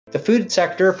The food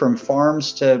sector, from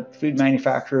farms to food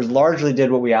manufacturers, largely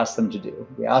did what we asked them to do.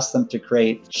 We asked them to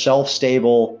create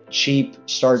shelf-stable, cheap,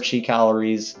 starchy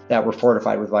calories that were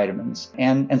fortified with vitamins.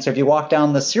 And so if you walk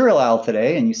down the cereal aisle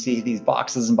today and you see these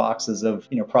boxes and boxes of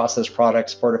processed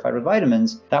products fortified with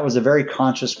vitamins, that was a very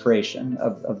conscious creation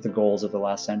of the goals of the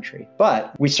last century.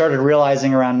 But we started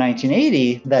realizing around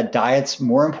 1980 that diet's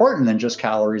more important than just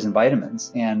calories and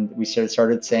vitamins. And we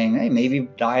started saying, hey, maybe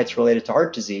diet's related to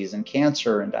heart disease and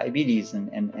cancer and diabetes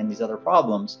and these other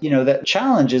problems. The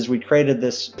challenge is we created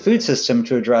this food system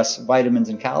to address vitamins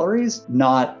and calories,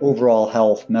 not overall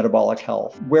health, metabolic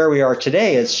health. Where we are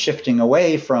today is shifting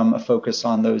away from a focus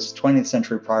on those 20th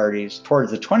century priorities towards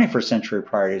the 21st century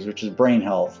priorities, which is brain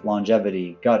health,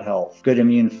 longevity, gut health, good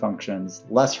immune functions,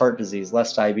 less heart disease,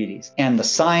 less diabetes. And the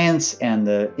science and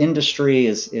the industry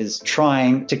is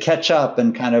trying to catch up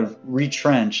and kind of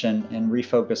retrench and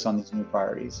refocus on these new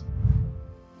priorities.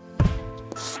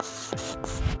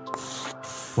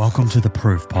 Welcome to the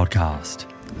Proof Podcast,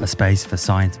 a space for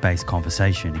science-based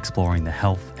conversation exploring the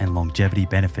health and longevity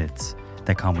benefits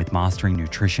that come with mastering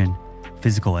nutrition,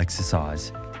 physical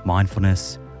exercise,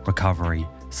 mindfulness, recovery,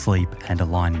 sleep, and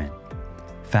alignment.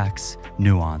 Facts,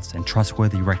 nuance, and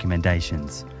trustworthy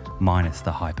recommendations, minus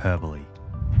the hyperbole.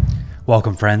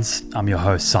 Welcome, friends. I'm your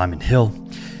host, Simon Hill.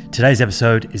 Today's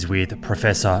episode is with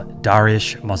Professor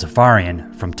Dariush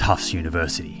Mozaffarian from Tufts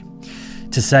University.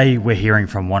 To say we're hearing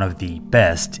from one of the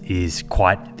best is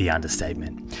quite the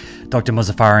understatement. Dr.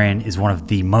 Mozaffarian is one of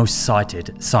the most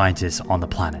cited scientists on the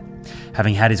planet,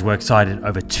 having had his work cited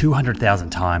over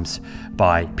 200,000 times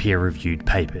by peer-reviewed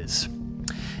papers.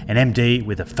 An MD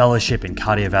with a fellowship in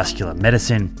cardiovascular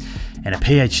medicine and a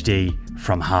PhD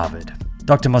from Harvard.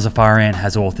 Dr. Mozaffarian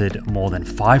has authored more than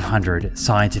 500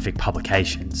 scientific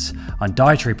publications on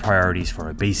dietary priorities for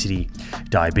obesity,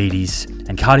 diabetes,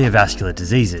 and cardiovascular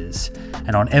diseases,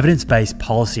 and on evidence-based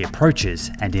policy approaches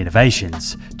and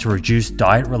innovations to reduce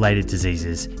diet-related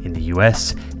diseases in the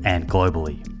US and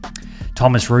globally.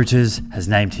 Thomas Reuters has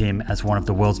named him as one of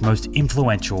the world's most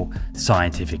influential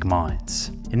scientific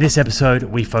minds. In this episode,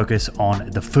 we focus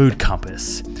on the Food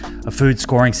Compass, a food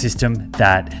scoring system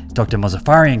that Dr.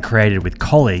 Mozaffarian created with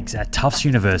colleagues at Tufts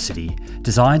University,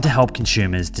 designed to help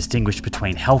consumers distinguish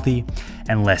between healthy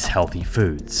and less healthy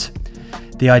foods.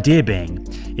 The idea being,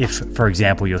 if, for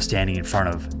example, you're standing in front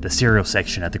of the cereal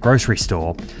section at the grocery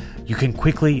store, you can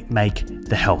quickly make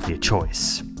the healthier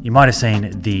choice. You might have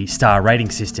seen the star rating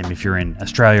system if you're in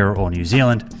Australia or New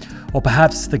Zealand, or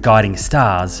perhaps the guiding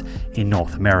stars in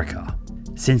North America.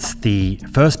 Since the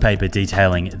first paper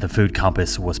detailing the Food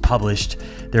Compass was published,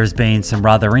 there has been some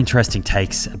rather interesting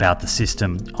takes about the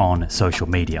system on social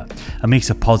media, a mix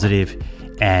of positive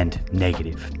and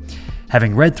negative.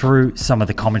 Having read through some of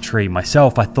the commentary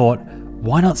myself, I thought,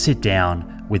 why not sit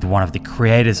down with one of the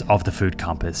creators of the Food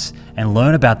Compass and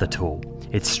learn about the tool,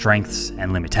 its strengths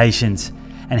and limitations,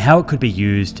 and how it could be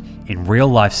used in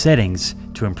real-life settings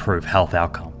to improve health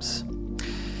outcomes.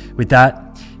 With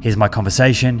that, here's my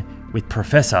conversation with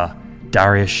Professor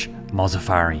Dariush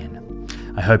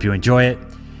Mozaffarian. I hope you enjoy it,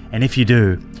 and if you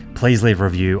do, please leave a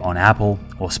review on Apple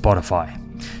or Spotify.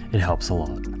 It helps a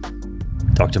lot.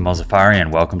 Dr.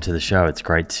 Mozaffarian, welcome to the show. It's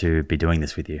great to be doing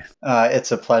this with you.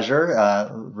 It's a pleasure.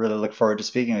 Really look forward to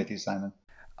speaking with you, Simon.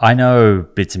 I know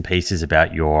bits and pieces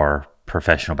about your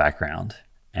professional background,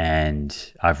 and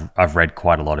I've read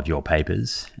quite a lot of your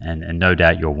papers, and no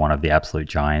doubt you're one of the absolute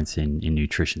giants in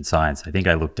nutrition science. I think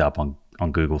I looked up on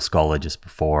Google Scholar just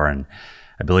before, and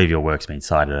I believe your work's been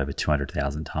cited over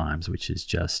 200,000 times, which is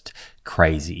just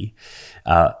crazy.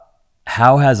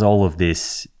 How has all of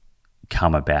this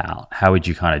come about? How would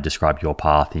you kind of describe your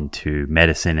path into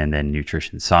medicine and then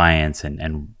nutrition science,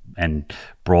 and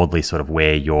broadly sort of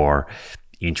where your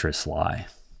interests lie?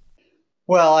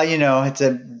 Well, it's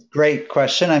a great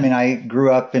question. I mean, I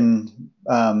grew up in,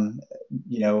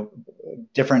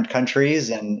 different countries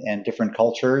and different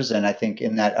cultures. And I think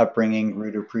in that upbringing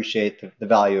grew to appreciate the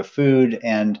value of food.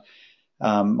 And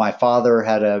my father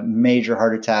had a major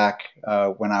heart attack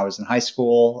when I was in high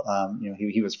school.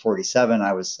 He was 47,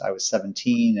 I was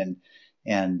 17,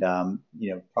 and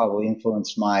probably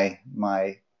influenced my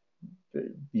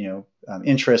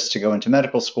interest to go into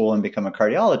medical school and become a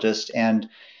cardiologist. And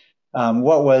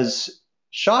what was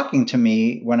shocking to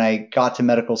me when I got to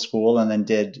medical school and then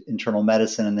did internal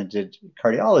medicine and then did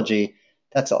cardiology,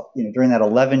 that's all, during that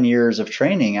 11 years of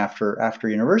training after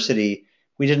university,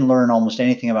 we didn't learn almost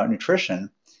anything about nutrition.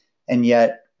 And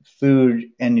yet food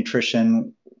and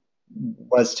nutrition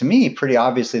was, to me, pretty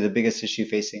obviously the biggest issue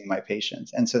facing my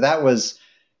patients. And so that was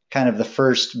kind of the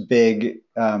first big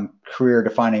career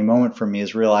defining moment for me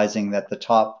is realizing that the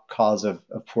top cause of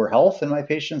poor health in my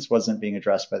patients wasn't being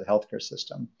addressed by the healthcare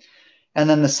system. And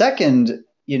then the second,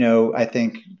 I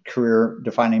think career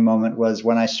defining moment was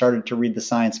when I started to read the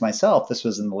science myself. This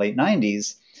was in the late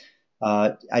 90s.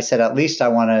 I said, at least I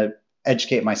want to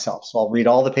educate myself. So I'll read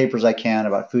all the papers I can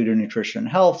about food and nutrition and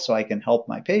health so I can help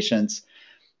my patients.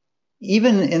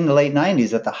 Even in the late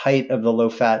 90s, at the height of the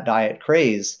low-fat diet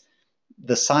craze,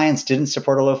 the science didn't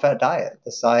support a low-fat diet.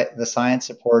 The science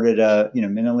supported a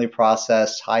minimally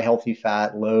processed, high healthy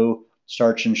fat, low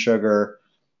starch and sugar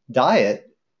diet,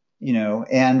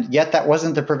 and yet that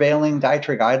wasn't the prevailing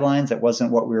dietary guidelines. That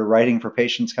wasn't what we were writing for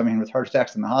patients coming in with heart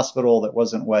attacks in the hospital. That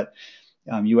wasn't what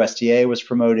USDA was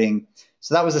promoting.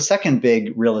 So that was the second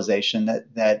big realization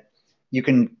that you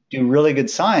can do really good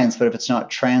science, but if it's not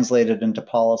translated into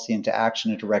policy, into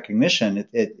action, into recognition,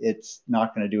 it's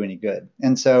not going to do any good.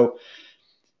 And so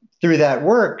through that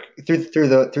work,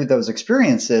 through those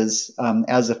experiences,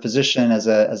 as a physician, as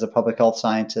a public health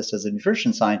scientist, as a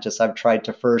nutrition scientist, I've tried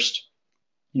to first,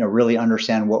 really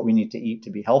understand what we need to eat to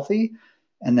be healthy,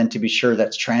 and then to be sure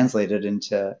that's translated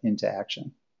into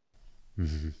action.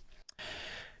 Mm-hmm.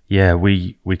 Yeah,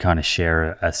 we kind of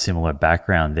share a similar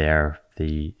background there.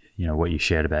 What you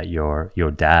shared about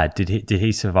your dad. Did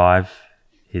he survive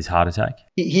his heart attack?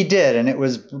 He did, and it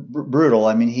was brutal.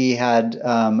 I mean, he had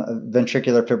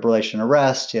ventricular fibrillation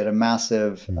arrest. He had a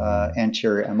massive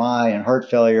anterior MI and heart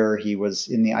failure. He was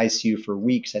in the ICU for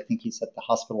weeks. I think he set the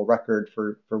hospital record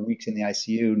for weeks in the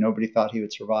ICU. Nobody thought he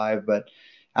would survive, but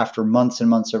after months and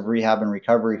months of rehab and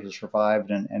recovery, he survived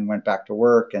and went back to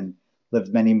work and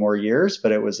lived many more years,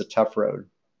 but it was a tough road.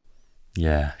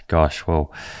 Yeah, gosh.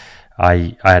 Well,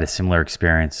 I had a similar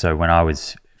experience. So when I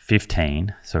was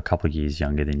 15, so a couple of years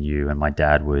younger than you, and my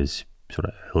dad was sort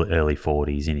of early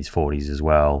 40s, in his 40s as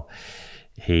well,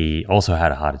 he also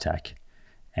had a heart attack.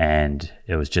 And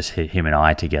it was just him and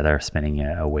I together spending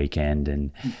a weekend,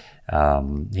 and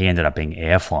he ended up being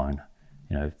air flown.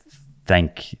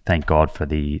 Thank God for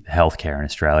the healthcare in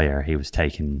Australia. He was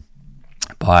taken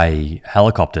by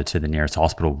helicopter to the nearest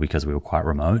hospital because we were quite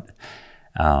remote.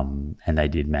 And they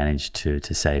did manage to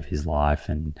save his life,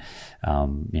 and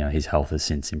his health has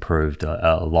since improved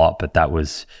a lot. But that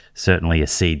was certainly a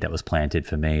seed that was planted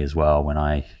for me as well when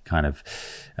I kind of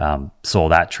saw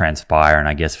that transpire, and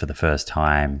I guess for the first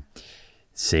time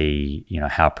see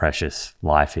how precious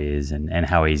life is, and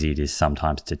how easy it is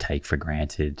sometimes to take for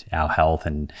granted our health,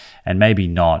 and maybe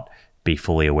not be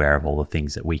fully aware of all the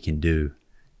things that we can do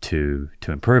to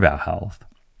improve our health.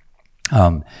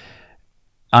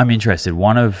 I'm interested.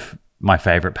 One of my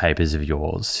favorite papers of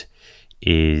yours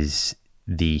is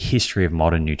the History of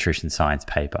Modern Nutrition Science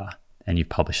paper. And you've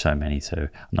published so many, so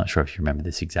I'm not sure if you remember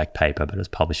this exact paper, but it was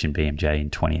published in BMJ in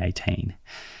 2018,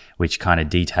 which kind of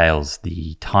details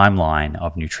the timeline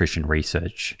of nutrition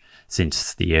research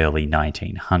since the early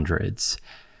 1900s.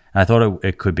 And I thought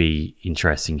it could be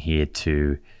interesting here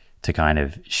to kind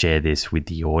of share this with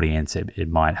the audience. It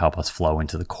might help us flow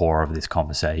into the core of this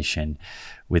conversation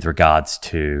with regards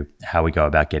to how we go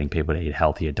about getting people to eat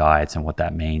healthier diets and what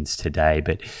that means today.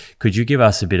 But could you give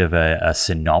us a bit of a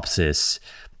synopsis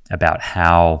about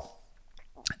how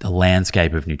the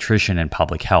landscape of nutrition and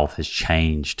public health has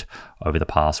changed over the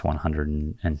past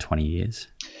 120 years?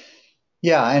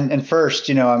 Yeah, and first,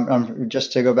 I'm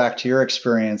just to go back to your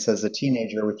experience as a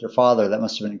teenager with your father. That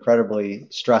must have been incredibly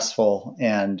stressful,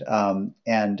 and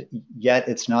yet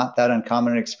it's not that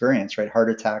uncommon an experience, right?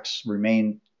 Heart attacks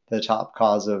remain the top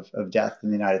cause of death in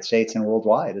the United States and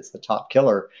worldwide. It's the top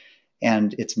killer,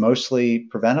 and it's mostly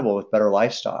preventable with better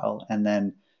lifestyle. And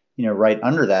then, right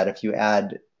under that, if you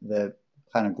add the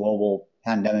kind of global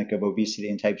pandemic of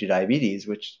obesity and type 2 diabetes,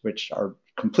 which are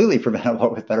completely preventable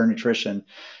with better nutrition,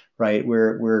 right?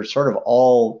 We're sort of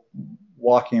all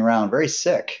walking around very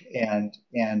sick, and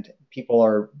people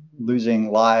are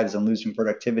losing lives and losing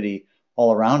productivity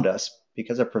all around us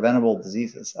because of preventable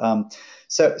diseases.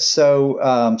 So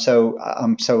I'm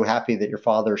so happy that your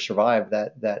father survived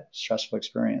that stressful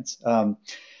experience.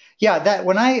 That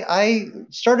when I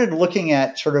started looking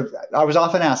at I was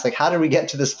often asked, like, how did we get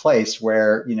to this place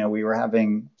where, we were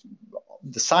having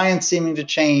the science seeming to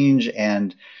change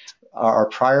and our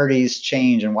priorities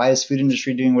change, and why is food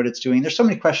industry doing what it's doing? There's so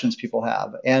many questions people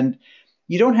have, and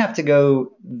you don't have to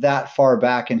go that far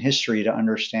back in history to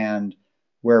understand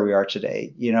where we are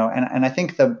today, and I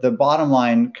think the bottom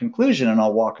line conclusion, and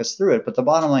I'll walk us through it, but the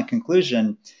bottom line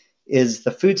conclusion is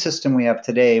the food system we have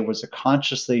today was a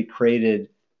consciously created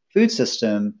food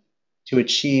system to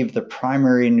achieve the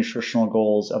primary nutritional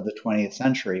goals of the 20th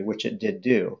century, which it did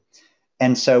do.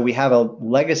 And so we have a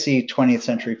legacy 20th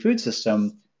century food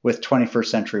system with 21st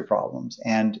century problems.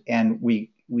 And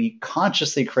we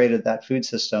consciously created that food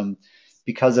system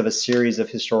because of a series of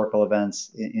historical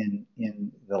events in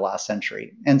the last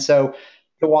century. And so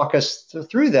to walk us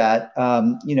through that,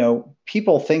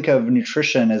 people think of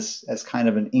nutrition as kind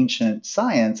of an ancient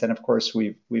science. And of course,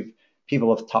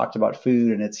 people have talked about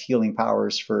food and its healing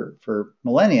powers for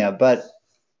millennia. But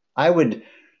I would,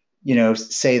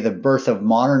 say the birth of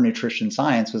modern nutrition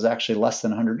science was actually less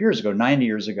than 100 years ago, 90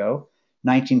 years ago,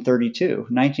 1932.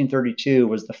 1932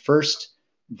 was the first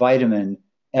vitamin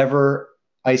ever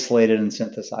isolated and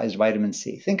synthesized, vitamin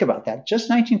C. Think about that. Just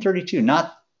 1932,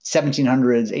 not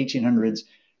 1700s, 1800s.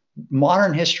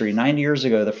 Modern history, 90 years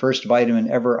ago, the first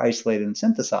vitamin ever isolated and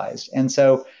synthesized. And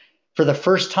so for the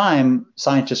first time,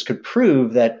 scientists could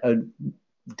prove that a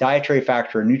dietary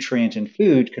factor, a nutrient in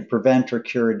food, could prevent or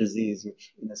cure a disease,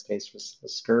 which in this case was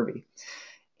scurvy.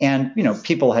 And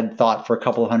people had thought for a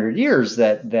couple of hundred years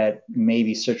that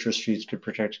maybe citrus fruits could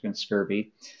protect against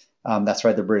scurvy. That's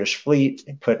why the British fleet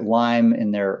put lime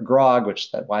in their grog,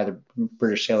 why the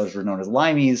British sailors were known as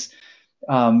limeys.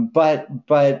 But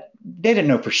they didn't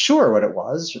know for sure what it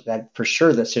was, that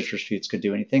citrus fruits could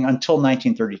do anything until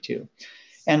 1932.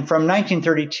 And from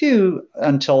 1932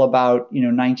 until about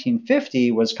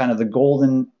 1950 was kind of the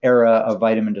golden era of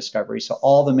vitamin discovery. So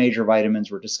all the major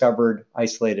vitamins were discovered,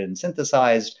 isolated, and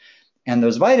synthesized, and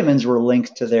those vitamins were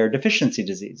linked to their deficiency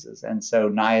diseases. And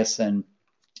so niacin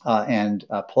and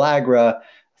pellagra,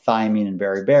 thiamine and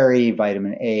beriberi,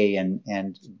 vitamin A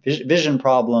and vision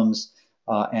problems,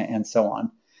 and so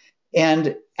on.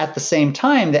 And at the same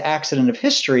time, the accident of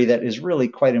history that is really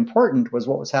quite important was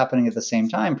what was happening at the same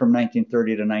time from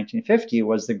 1930 to 1950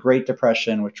 was the Great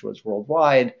Depression, which was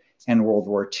worldwide, and World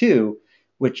War II,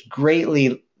 which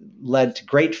greatly led to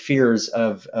great fears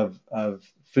of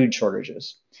food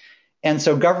shortages. And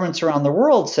so governments around the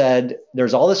world said,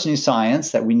 there's all this new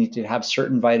science that we need to have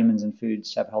certain vitamins in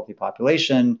foods to have a healthy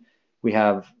population. We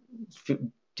have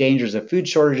dangers of food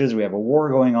shortages. We have a war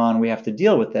going on. We have to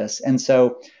deal with this. And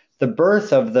so the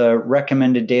birth of the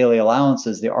recommended daily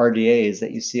allowances, the RDAs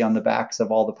that you see on the backs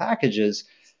of all the packages,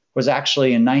 was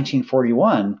actually in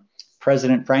 1941.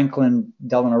 President Franklin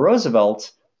Delano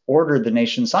Roosevelt ordered the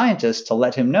nation's scientists to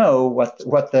let him know what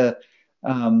the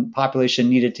population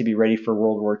needed to be ready for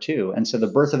World War II. And so the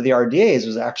birth of the RDAs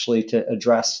was actually to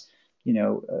address,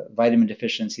 vitamin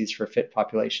deficiencies for a fit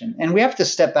population. And we have to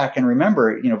step back and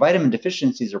remember, vitamin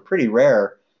deficiencies are pretty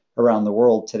rare around the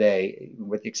world today,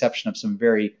 with the exception of some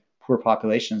very poor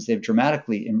populations. They've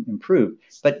dramatically improved.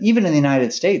 But even in the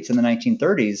United States in the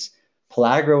 1930s,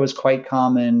 pellagra was quite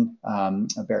common.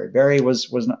 Beriberi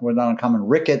was not uncommon.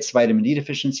 Rickets, vitamin D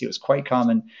deficiency was quite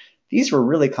common. These were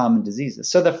really common diseases.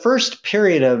 So the first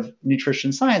period of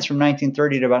nutrition science from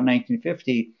 1930 to about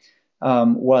 1950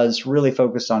 was really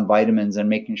focused on vitamins and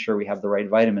making sure we have the right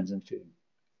vitamins in food.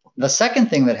 The second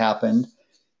thing that happened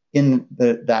in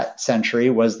that century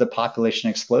was the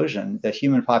population explosion. The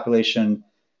human population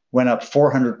went up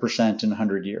 400% in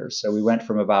 100 years. So we went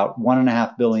from about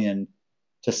 1.5 billion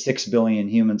to 6 billion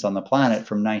humans on the planet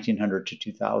from 1900 to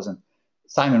 2000.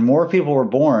 Simon, more people were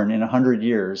born in 100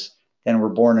 years than were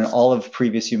born in all of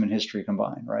previous human history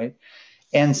combined, right?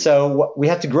 And so we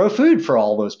had to grow food for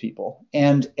all those people.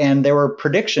 And there were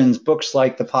predictions, books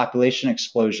like The Population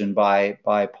Explosion by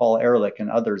Paul Ehrlich and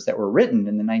others that were written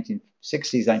in the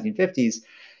 1960s, 1950s,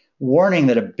 warning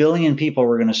that 1 billion people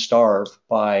were going to starve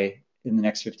in the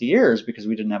next 50 years because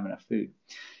we didn't have enough food.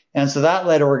 And so that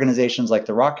led organizations like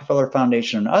the Rockefeller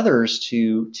Foundation and others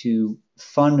to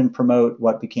fund and promote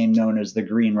what became known as the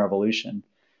Green Revolution.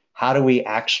 How do we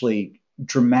actually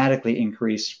dramatically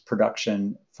increase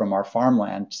production from our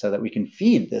farmland so that we can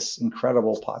feed this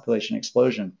incredible population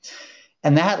explosion?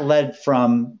 And that led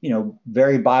from,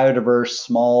 very biodiverse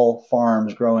small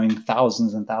farms growing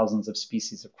thousands and thousands of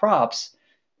species of crops.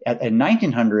 At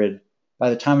 1900, by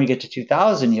the time we get to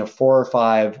 2000, you have 4 or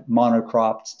 5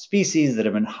 monocropped species that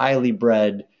have been highly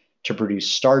bred to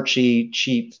produce starchy,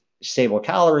 cheap, stable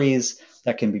calories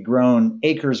that can be grown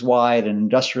acres wide and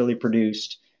industrially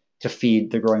produced to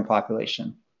feed the growing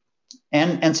population.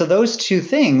 And so those two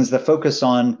things, the focus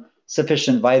on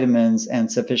sufficient vitamins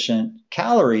and sufficient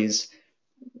calories,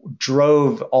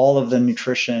 drove all of the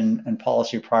nutrition and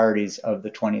policy priorities of the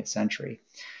 20th century.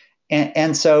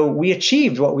 And so we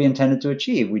achieved what we intended to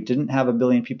achieve. We didn't have 1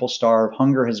 billion people starve.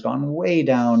 Hunger has gone way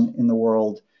down in the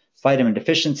world. Vitamin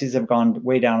deficiencies have gone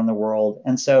way down in the world.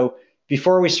 And so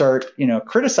before we start,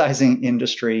 criticizing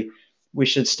industry, we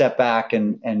should step back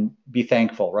and be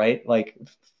thankful, right? Like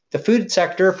the food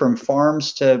sector, from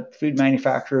farms to food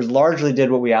manufacturers, largely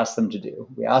did what we asked them to do.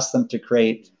 We asked them to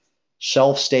create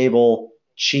shelf-stable,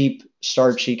 cheap,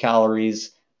 starchy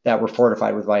calories that were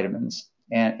fortified with vitamins.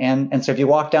 And so if you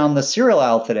walk down the cereal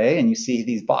aisle today and you see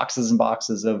these boxes and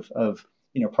boxes of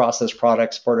processed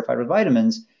products fortified with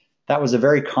vitamins, that was a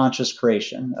very conscious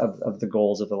creation of the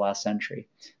goals of the last century.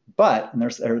 But, and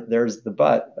there's the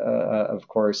but, of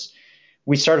course,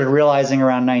 we started realizing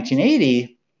around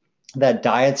 1980 that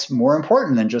diet's more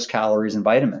important than just calories and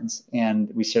vitamins. And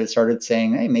we started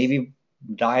saying, hey, maybe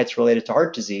diet's related to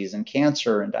heart disease and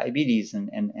cancer and diabetes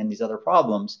and these other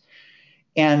problems.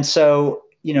 And so,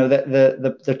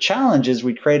 the challenge is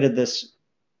we created this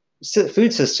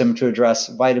food system to address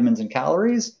vitamins and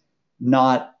calories,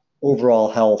 not overall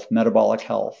health, metabolic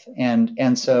health.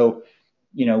 And so,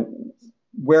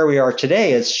 where we are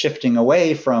today is shifting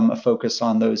away from a focus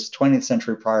on those 20th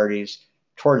century priorities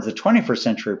towards the 21st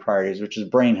century priorities, which is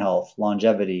brain health,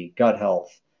 longevity, gut health,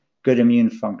 good immune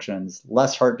functions,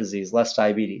 less heart disease, less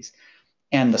diabetes.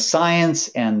 And the science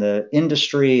and the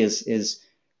industry is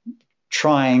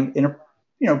trying in a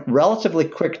relatively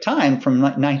quick time from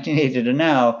 1980 to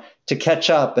now to catch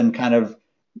up and kind of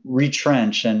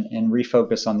retrench and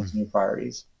refocus on these new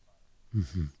priorities.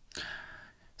 Mm-hmm.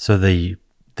 So the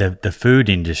food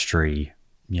industry,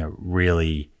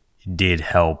 really did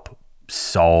help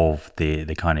solve the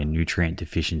kind of nutrient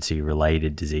deficiency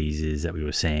related diseases that we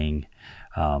were seeing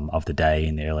of the day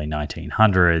in the early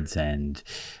 1900s, and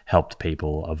helped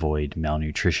people avoid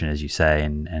malnutrition, as you say.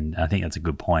 And I think that's a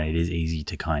good point. It is easy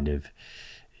to kind of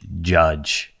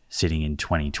judge sitting in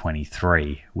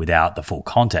 2023 without the full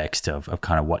context of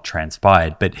kind of what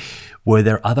transpired. But were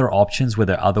there other options? Were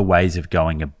there other ways of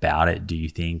going about it, do you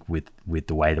think, with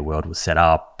the way the world was set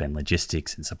up and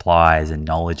logistics and supplies and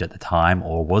knowledge at the time?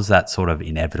 Or was that sort of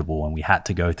inevitable and we had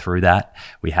to go through that?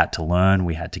 We had to learn,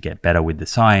 we had to get better with the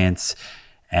science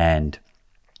and,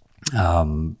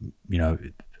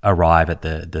 arrive at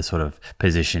the sort of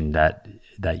position that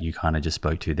you kind of just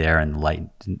spoke to there in the late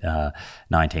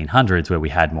 1900s, where we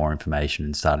had more information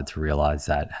and started to realize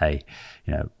that, hey,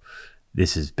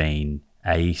 this has been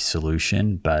a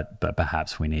solution, but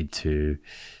perhaps we need to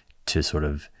sort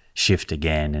of shift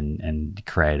again and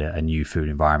create a new food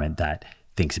environment that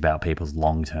thinks about people's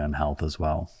long-term health as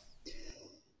well.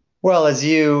 Well, as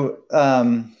you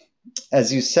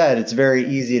said, it's very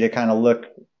easy to kind of look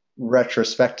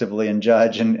retrospectively and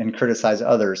judge and criticize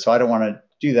others. So I don't want to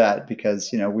do that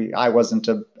because, I wasn't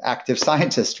an active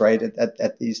scientist, right,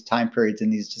 at these time periods in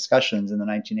these discussions in the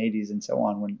 1980s and so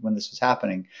on when this was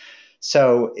happening.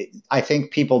 So I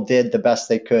think people did the best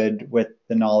they could with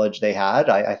the knowledge they had.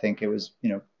 I think it was,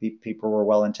 people were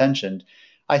well-intentioned.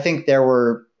 I think there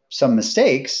were some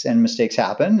mistakes, and mistakes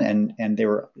happen, and they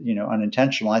were,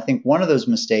 unintentional. I think one of those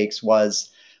mistakes was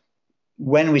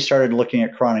when we started looking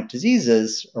at chronic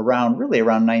diseases around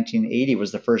 1980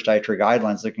 was the first dietary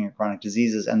guidelines looking at chronic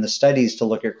diseases. And the studies to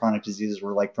look at chronic diseases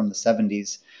were like from the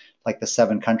 70s, like the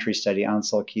 7-country study,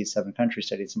 Ansel Keys' 7-country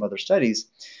study, and some other studies.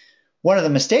 One of the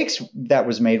mistakes that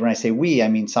was made, when I say we, I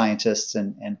mean scientists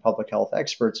and public health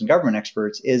experts and government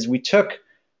experts, is we took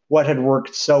what had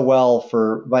worked so well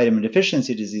for vitamin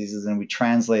deficiency diseases and we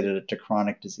translated it to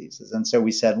chronic diseases. And so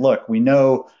we said, look, we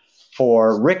know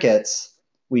for rickets,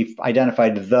 we've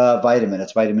identified the vitamin,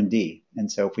 it's vitamin D.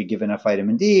 And so if we give enough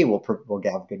vitamin D, we'll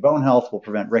have good bone health, we'll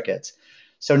prevent rickets.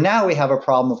 So now we have a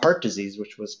problem of heart disease,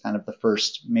 which was kind of the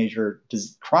first major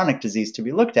chronic disease to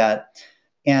be looked at.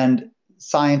 And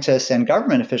scientists and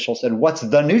government officials said, what's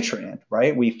the nutrient,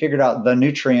 right? We figured out the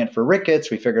nutrient for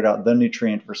rickets, we figured out the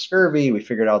nutrient for scurvy, we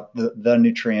figured out the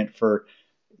nutrient for,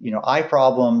 eye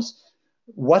problems.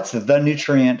 What's the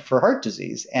nutrient for heart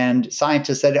disease? And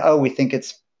scientists said, we think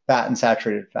it's fat and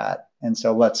saturated fat. And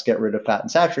so let's get rid of fat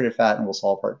and saturated fat and we'll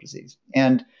solve heart disease.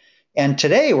 And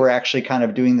today we're actually kind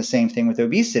of doing the same thing with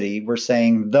obesity. We're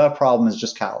saying the problem is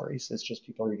just calories. It's just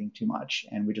people are eating too much.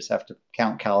 And we just have to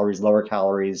count calories, lower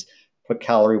calories, put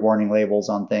calorie warning labels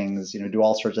on things, do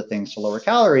all sorts of things to lower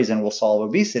calories and we'll solve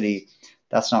obesity.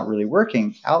 That's not really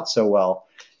working out so well.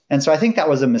 And so I think that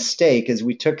was a mistake, is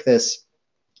we took this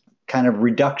kind of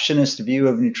reductionist view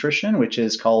of nutrition, which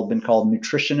is been called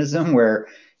nutritionism, where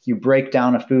you break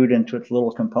down a food into its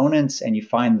little components and you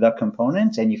find the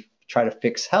component and you try to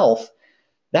fix health.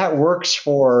 That works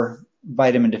for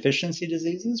vitamin deficiency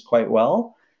diseases quite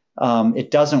well.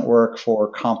 It doesn't work for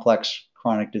complex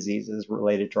chronic diseases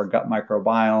related to our gut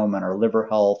microbiome and our liver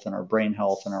health and our brain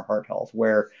health and our heart health,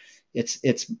 where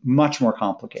it's much more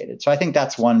complicated. So I think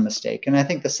that's one mistake. And I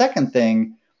think the second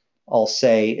thing I'll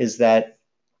say is that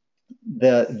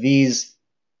these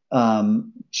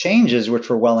changes, which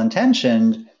were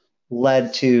well-intentioned,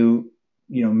 led to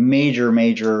major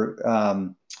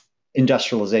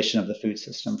industrialization of the food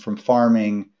system, from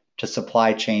farming to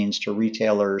supply chains, to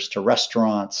retailers, to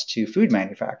restaurants, to food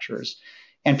manufacturers.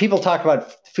 And people talk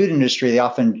about food industry, they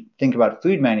often think about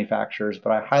food manufacturers,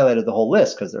 but I highlighted the whole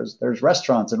list because there's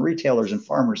restaurants and retailers and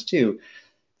farmers too.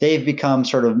 They've become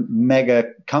sort of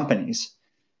mega companies.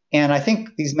 And I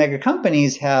think these mega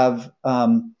companies have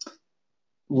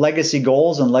legacy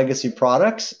goals and legacy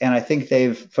products. And I think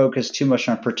they've focused too much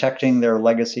on protecting their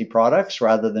legacy products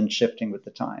rather than shifting with the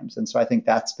times. And so I think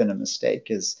that's been a mistake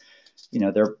is,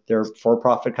 they're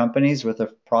for-profit companies with a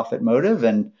profit motive,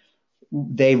 and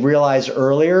they realized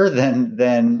earlier than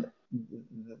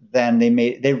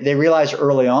they realized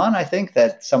early on, I think,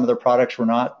 that some of their products were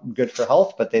not good for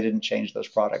health, but they didn't change those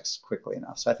products quickly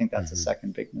enough. So I think that's the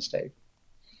second big mistake.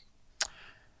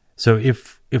 So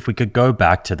if we could go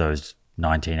back to those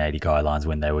 1980 guidelines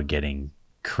when they were getting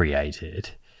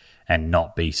created and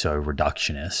not be so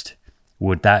reductionist,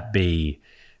 would that be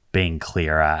being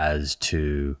clearer as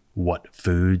to what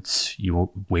foods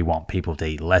we want people to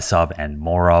eat less of and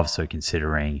more of? So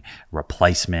considering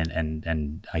replacement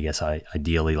and I guess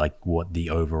ideally like what the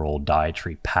overall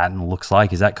dietary pattern looks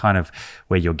like. Is that kind of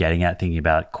where you're getting at, thinking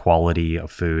about quality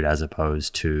of food as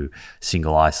opposed to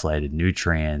single isolated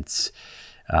nutrients?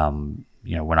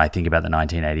 When I think about the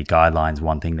 1980 guidelines,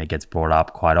 one thing that gets brought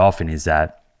up quite often is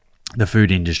that the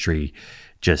food industry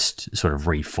just sort of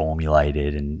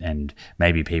reformulated and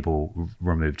maybe people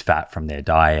removed fat from their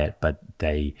diet, but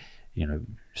they,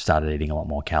 started eating a lot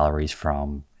more calories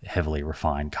from heavily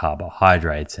refined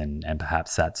carbohydrates, and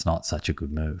perhaps that's not such a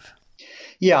good move.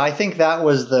 Yeah, I think that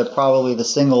was probably the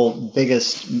single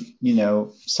biggest,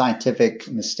 scientific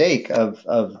mistake of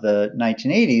the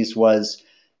 1980s was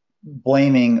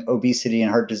blaming obesity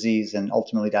and heart disease and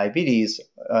ultimately diabetes,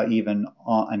 even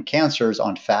on cancers,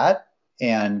 on fat.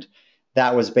 And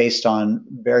that was based on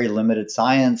very limited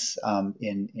science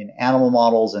in animal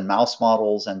models and mouse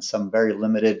models and some very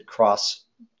limited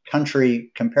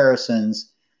cross-country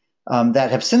comparisons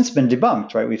that have since been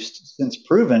debunked, right? We've since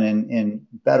proven in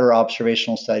better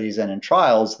observational studies and in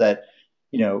trials that,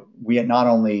 we not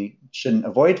only shouldn't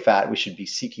avoid fat, we should be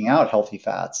seeking out healthy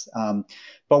fats.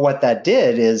 But what that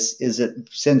did is it,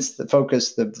 since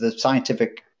the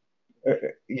scientific,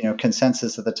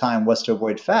 consensus at the time was to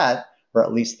avoid fat, or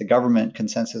at least the government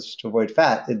consensus to avoid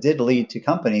fat, it did lead to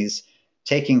companies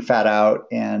taking fat out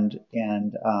and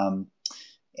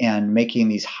making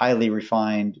these highly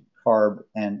refined carb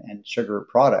and sugar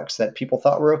products that people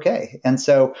thought were okay. And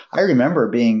so I remember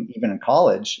being even in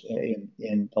college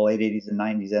in the late 80s and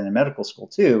 90s and in medical school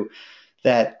too,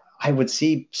 that I would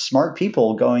see smart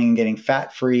people going and getting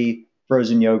fat-free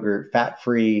frozen yogurt,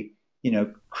 fat-free,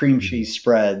 cream cheese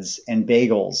spreads and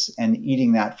bagels and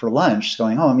eating that for lunch,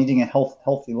 going, oh, I'm eating a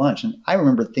healthy lunch. And I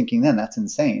remember thinking then that's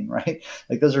insane, right?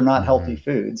 Like those are not healthy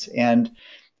foods. And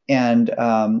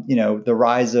the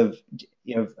rise of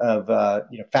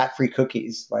fat-free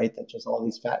cookies, right? That just all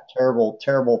these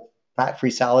terrible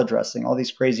fat-free salad dressing, all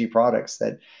these crazy products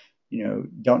that,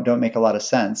 don't make a lot of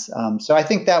sense. So I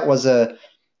think that was a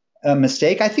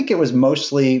mistake. I think it was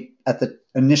mostly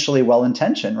initially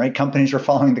well-intentioned, right? Companies were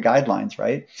following the guidelines,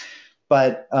 right?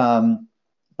 But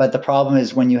the problem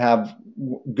is when you have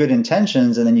good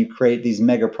intentions and then you create these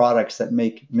mega products that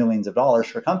make millions of dollars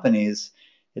for companies,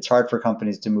 it's hard for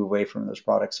companies to move away from those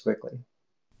products quickly.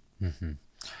 Mm-hmm.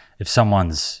 If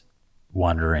someone's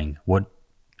wondering,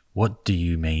 what do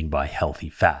you mean by healthy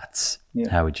fats? Yeah.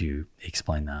 How would you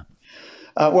explain that?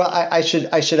 Well, I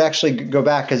should actually go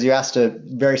back because you asked a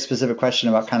very specific question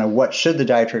about kind of what should the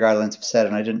dietary guidelines have said,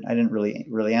 and I didn't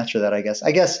really answer that. I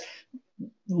guess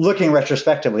looking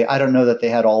retrospectively, I don't know that they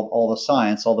had all the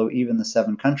science, although even the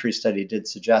 7-country study did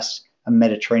suggest a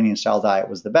Mediterranean style diet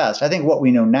was the best. I think what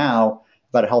we know now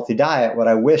about a healthy diet, what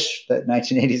I wish that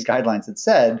 1980s guidelines had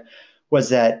said was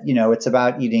that, it's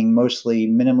about eating mostly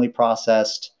minimally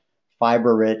processed,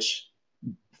 fiber-rich,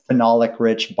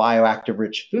 phenolic-rich,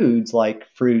 bioactive-rich foods like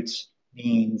fruits,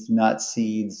 beans, nuts,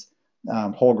 seeds,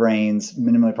 whole grains,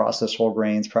 minimally processed whole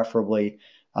grains, preferably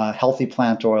healthy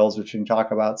plant oils, which we can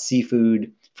talk about,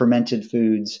 seafood, fermented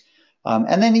foods,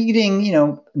 and then eating,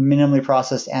 minimally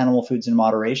processed animal foods in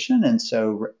moderation. And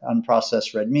so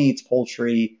unprocessed red meats,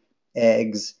 poultry,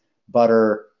 eggs,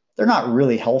 butter, they're not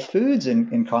really health foods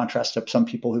in contrast to some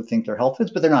people who think they're health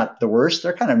foods, but they're not the worst.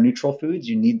 They're kind of neutral foods.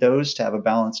 You need those to have a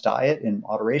balanced diet in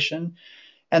moderation.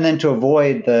 And then to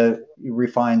avoid the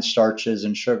refined starches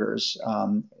and sugars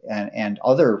and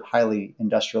other highly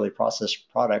industrially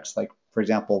processed products, like, for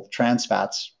example, trans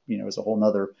fats, is a whole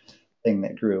nother thing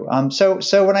that grew.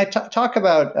 So when I talk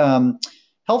about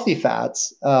healthy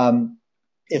fats,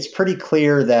 it's pretty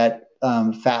clear that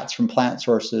fats from plant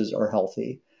sources are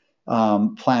healthy.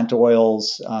 plant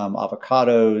oils,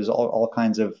 avocados, all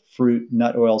kinds of fruit,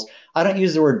 nut oils. I don't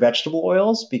use the word vegetable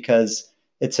oils because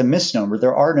it's a misnomer.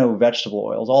 There are no vegetable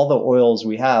oils. All the oils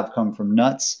we have come from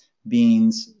nuts,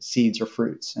 beans, seeds, or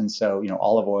fruits. And so,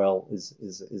 olive oil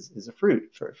is a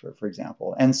fruit, for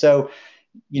example. And so,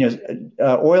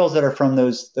 oils that are from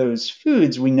those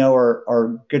foods we know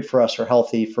are good for us or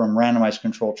healthy from randomized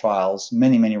control trials,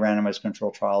 many randomized control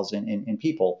trials in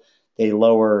people. They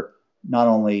lower not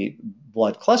only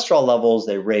blood cholesterol levels,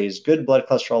 they raise good blood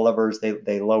cholesterol levels,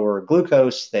 they lower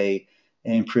glucose, they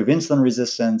improve insulin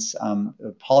resistance.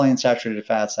 Polyunsaturated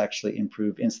fats actually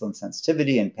improve insulin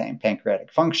sensitivity and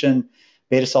pancreatic function,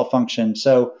 beta cell function.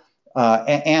 So,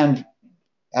 and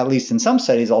at least in some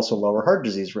studies, also lower heart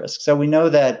disease risk. So we know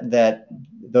that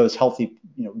those healthy,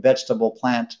 vegetable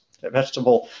plant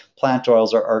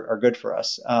oils are good for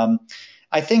us.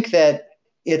 I think that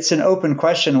it's an open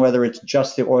question whether it's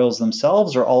just the oils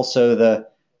themselves or also the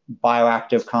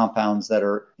bioactive compounds that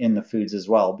are in the foods as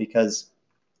well, because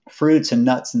fruits and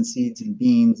nuts and seeds and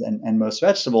beans and most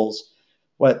vegetables,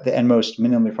 and most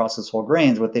minimally processed whole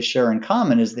grains, what they share in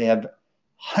common is they have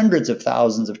hundreds of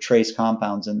thousands of trace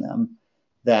compounds in them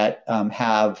that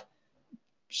have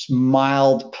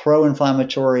mild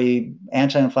pro-inflammatory,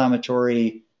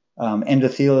 anti-inflammatory,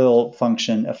 endothelial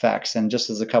function effects. And just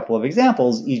as a couple of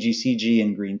examples, EGCG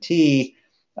in green tea,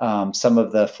 some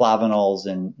of the flavonols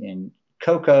in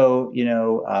cocoa,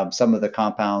 some of the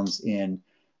compounds in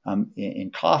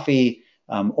coffee,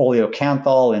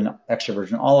 oleocanthal in extra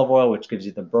virgin olive oil, which gives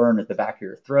you the burn at the back of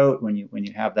your throat when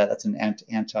you have that. That's an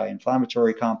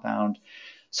anti-inflammatory compound.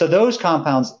 So those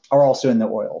compounds are also in the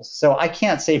oils. So I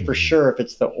can't say for sure if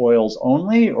it's the oils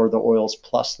only or the oils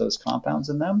plus those compounds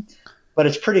in them, but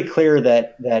it's pretty clear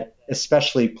that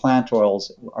especially plant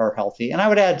oils are healthy. And I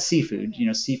would add seafood.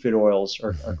 Seafood oils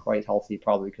are quite healthy,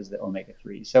 probably because of the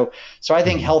omega-3. So I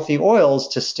think healthy oils,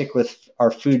 to stick with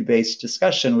our food-based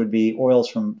discussion, would be oils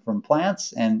from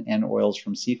plants and oils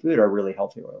from seafood are really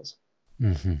healthy oils.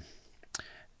 Mm-hmm.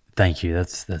 Thank you.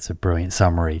 That's a brilliant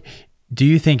summary. Do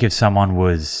you think if someone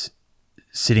was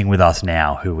sitting with us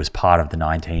now who was part of the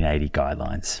 1980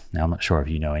 guidelines, now I'm not sure if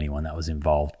you know anyone that was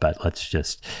involved, but let's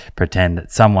just pretend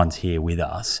that someone's here with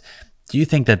us, do you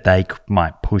think that they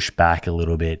might push back a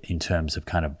little bit in terms of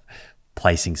kind of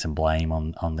placing some blame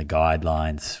on the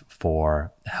guidelines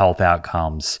for health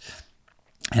outcomes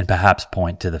and perhaps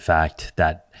point to the fact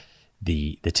that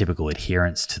the typical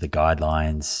adherence to the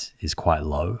guidelines is quite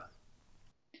low?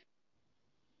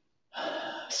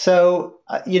 So,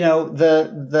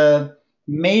 the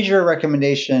major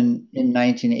recommendation in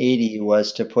 1980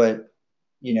 was to put,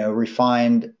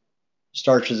 refined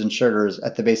starches and sugars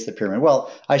at the base of the pyramid.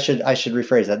 Well, I should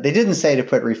rephrase that. They didn't say to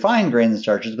put refined grains and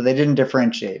starches, but they didn't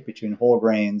differentiate between whole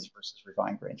grains versus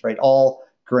refined grains, right? All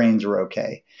grains were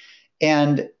okay.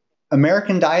 And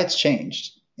American diets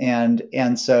changed.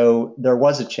 And so there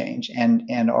was a change,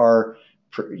 and our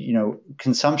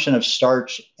consumption of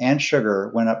starch and sugar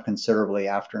went up considerably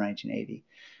after 1980.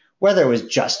 Whether it was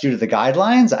just due to the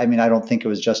guidelines, I don't think it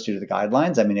was just due to the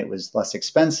guidelines. It was less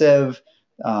expensive.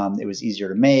 It was easier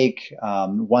to make.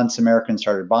 Once Americans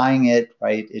started buying it,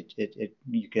 right,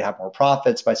 you could have more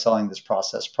profits by selling this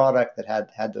processed product that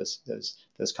had those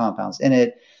compounds in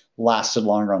it. Lasted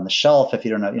longer on the shelf. If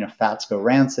you don't know, fats go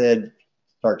rancid,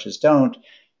 starches don't.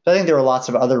 So I think there were lots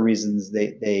of other reasons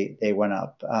they went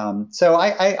up. So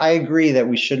I agree that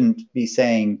we shouldn't be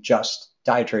saying just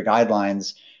dietary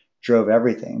guidelines drove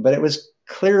everything, but it was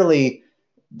clearly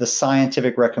the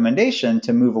scientific recommendation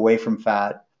to move away from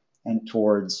fat and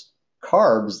towards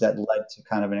carbs that led to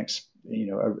kind of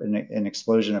an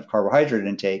explosion of carbohydrate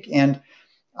intake. And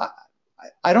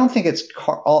I don't think it's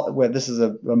this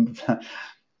is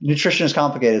nutrition is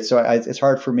complicated, so it's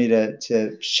hard for me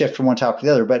to shift from one topic to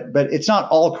the other. But it's not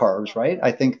all carbs, right?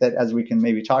 I think that, as we can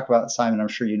maybe talk about, Simon, I'm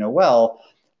sure you know well,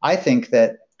 I think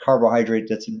that carbohydrate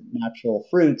that's in natural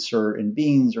fruits or in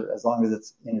beans, or as long as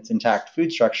it's in its intact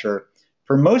food structure,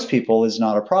 for most people is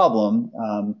not a problem.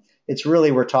 It's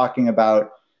really, we're talking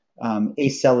about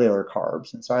acellular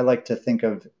carbs, and so I like to think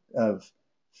of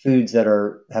foods that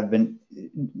have been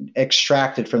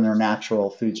extracted from their natural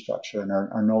food structure and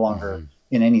are no longer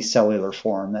in any cellular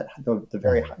form. That the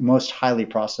very most highly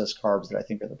processed carbs that I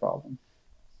think are the problem.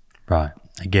 Right.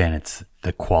 Again, it's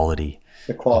the quality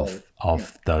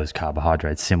of those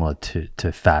carbohydrates, similar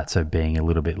to fat. So being a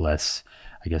little bit less,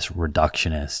 I guess,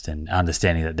 reductionist and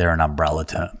understanding that they're an umbrella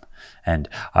term. And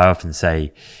I often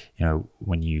say,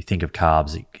 when you think of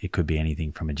carbs, it could be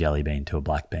anything from a jelly bean to a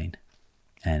black bean.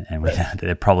 And right.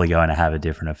 They're probably going to have a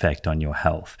different effect on your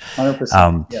health.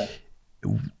 100%. Yeah.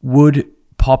 Would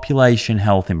population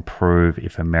health improve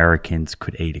if Americans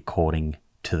could eat according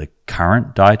to the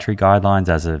current dietary guidelines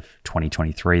as of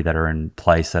 2023 that are in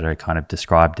place that are kind of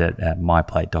described at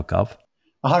myplate.gov?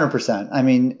 100%. I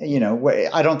mean,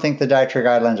 I don't think the dietary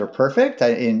guidelines are perfect.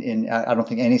 I don't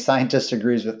think any scientist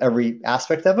agrees with every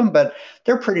aspect of them, but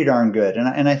they're pretty darn good.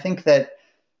 And I think that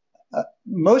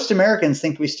most Americans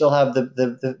think we still have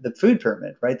the food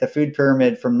pyramid, right? The food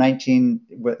pyramid from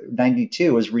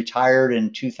 1992 was retired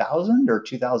in 2000 or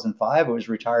 2005. It was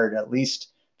retired at least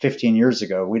 15 years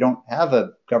ago. We don't have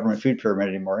a government food pyramid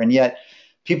anymore. And yet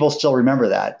people still remember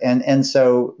that. And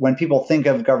so when people think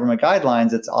of government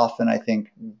guidelines, it's often, I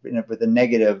think, with a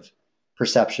negative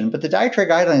perception. But the dietary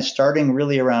guidelines starting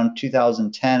really around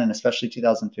 2010 and especially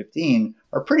 2015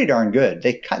 are pretty darn good.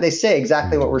 They say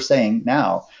exactly what we're saying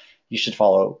now. You should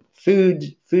follow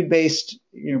food-based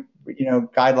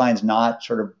guidelines, not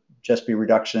sort of just be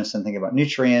reductionist and think about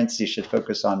nutrients. You should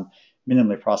focus on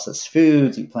minimally processed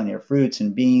foods, eat plenty of fruits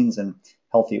and beans and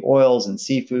healthy oils and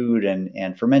seafood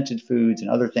and fermented foods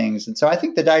and other things. And so I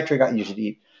think the dietary guide, you should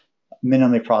eat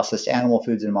minimally processed animal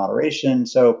foods in moderation.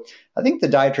 So I think the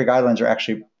dietary guidelines are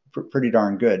actually pretty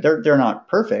darn good. They're not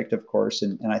perfect, of course,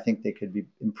 and I think they could be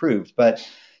improved. But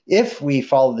if we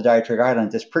follow the dietary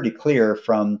guidelines, it's pretty clear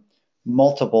from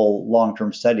multiple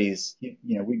long-term studies,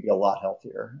 we'd be a lot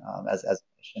healthier as a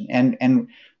nation. And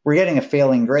we're getting a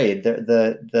failing grade.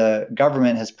 The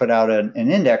government has put out an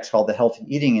index called the Healthy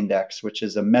Eating Index, which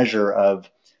is a measure of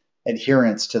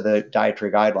adherence to the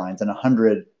dietary guidelines, and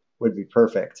 100 would be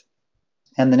perfect.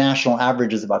 And the national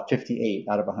average is about 58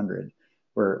 out of 100.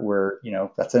 Where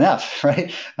that's an F,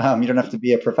 right? You don't have to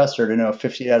be a professor to know if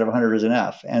 58 out of 100 is an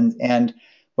F. And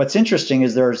what's interesting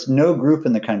is there's no group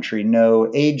in the country,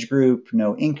 no age group,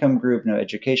 no income group, no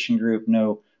education group,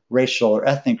 no racial or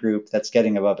ethnic group that's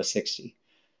getting above a 60.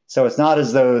 So it's not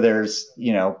as though there's,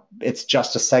 it's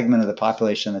just a segment of the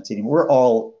population that's eating. We're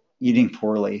all eating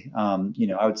poorly. I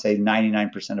would say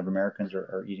 99% of Americans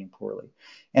are eating poorly.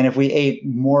 And if we ate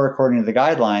more according to the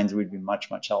guidelines, we'd be much,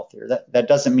 much healthier. That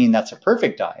doesn't mean that's a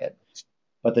perfect diet,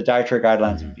 but the dietary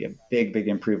guidelines would be a big, big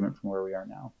improvement from where we are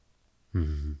now.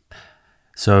 Mm-hmm.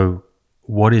 So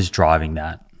what is driving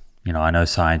that? I know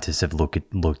scientists have looked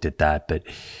at that, but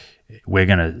we're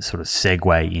going to sort of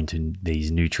segue into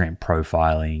these nutrient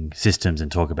profiling systems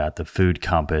and talk about the food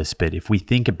compass. But if we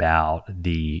think about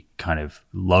the kind of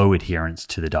low adherence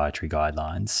to the dietary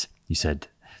guidelines, you said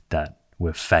that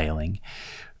we're failing.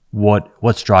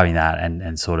 What's driving that,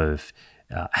 and sort of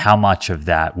how much of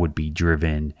that would be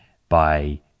driven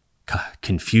by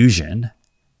confusion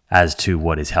as to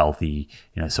what is healthy,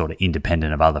 sort of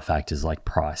independent of other factors like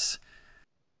price?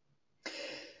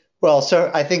 Well,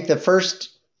 so I think the first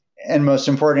and most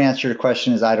important answer to your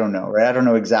question is I don't know, right? I don't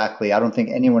know exactly. I don't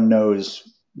think anyone knows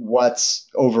what's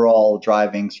overall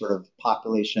driving sort of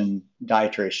population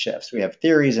dietary shifts. We have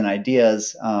theories and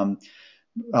ideas, but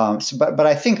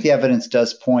I think the evidence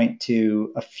does point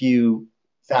to a few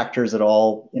factors that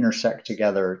all intersect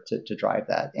together to drive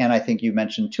that. And I think you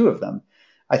mentioned two of them.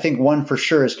 I think one for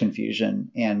sure is confusion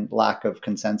and lack of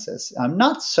consensus.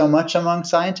 Not so much among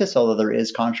scientists, although there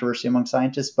is controversy among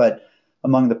scientists, but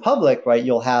among the public, right?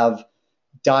 You'll have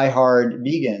diehard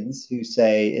vegans who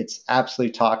say it's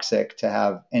absolutely toxic to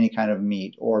have any kind of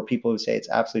meat, or people who say it's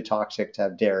absolutely toxic to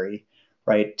have dairy,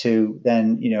 right? To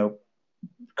then,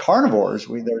 carnivores.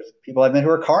 There's people I've met who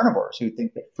are carnivores who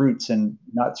think that fruits and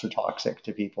nuts are toxic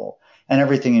to people, and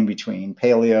everything in between,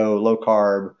 paleo, low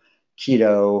carb,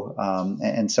 keto,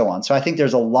 and so on. So I think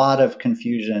there's a lot of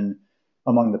confusion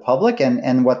among the public,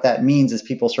 and what that means is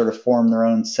people sort of form their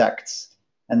own sects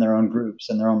and their own groups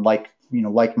and their own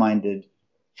like-minded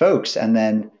folks, and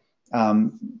then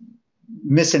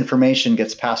misinformation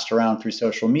gets passed around through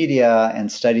social media,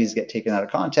 and studies get taken out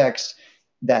of context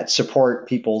that support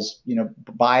people's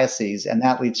biases, and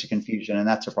that leads to confusion, and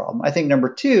that's a problem. I think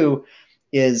number two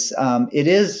is it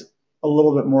is a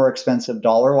little bit more expensive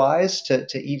dollar-wise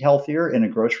to eat healthier in a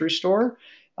grocery store,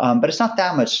 but it's not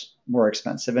that much more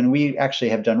expensive. And we actually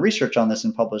have done research on this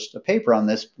and published a paper on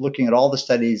this, looking at all the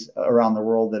studies around the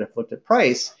world that have looked at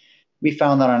price. We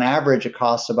found that on average, it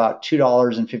costs about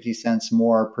 $2.50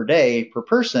 more per day per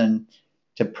person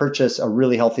to purchase a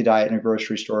really healthy diet in a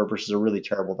grocery store versus a really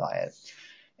terrible diet.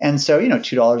 And so,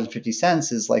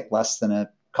 $2.50 is like less than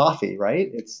a coffee, right?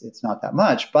 It's not that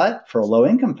much. But for a low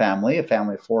income family, a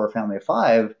family of four, a family of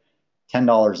five,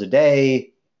 $10 a day,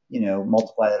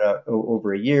 multiply that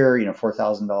over a year,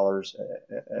 $4,000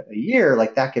 a year,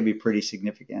 like that could be pretty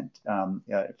significant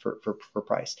for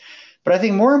price. But I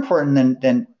think more important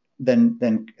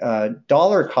than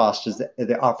dollar cost is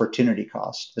the opportunity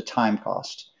cost, the time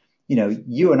cost.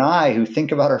 you and I who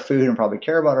think about our food and probably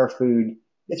care about our food,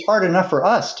 it's hard enough for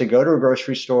us to go to a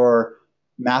grocery store,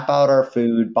 map out our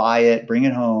food, buy it, bring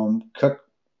it home, cook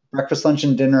breakfast, lunch,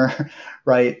 and dinner,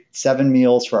 right? 7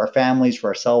 meals for our families, for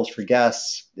ourselves, for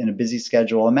guests in a busy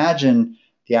schedule. Imagine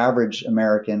the average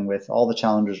American with all the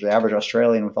challenges, the average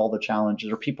Australian with all the challenges,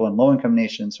 or people in low income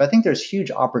nations. So I think there's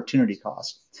huge opportunity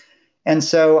cost. And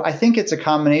so I think it's a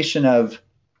combination of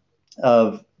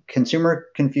consumer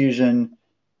confusion,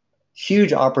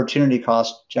 huge opportunity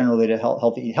cost generally to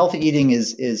healthy eating. Healthy eating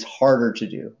is harder to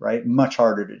do, right? Much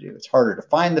harder to do. It's harder to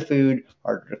find the food,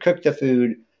 harder to cook the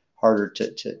food, harder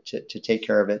to take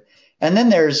care of it. And then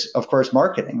there's, of course,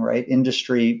 marketing, right?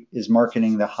 Industry is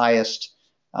marketing the highest,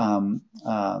 the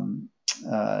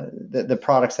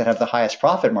products that have the highest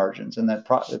profit margins. And the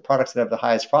products that have the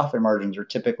highest profit margins are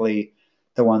typically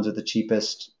the ones with the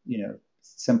cheapest,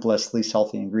 simplest, least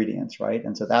healthy ingredients, right?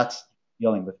 And so that's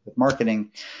dealing with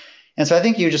marketing. And so I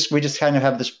think we just kind of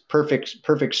have this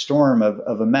perfect storm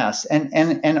of a mess.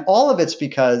 And all of it's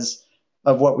because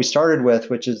of what we started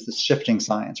with, which is the shifting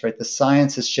science, right? The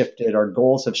science has shifted, our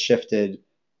goals have shifted,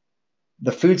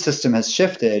 the food system has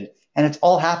shifted, and it's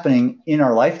all happening in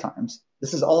our lifetimes.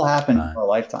 This is all happening in our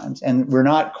lifetimes, and we're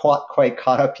not quite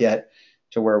caught up yet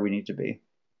to where we need to be.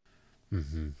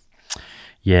 Mm-hmm.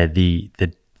 Yeah, the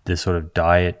sort of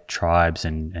diet tribes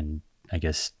and I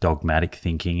guess dogmatic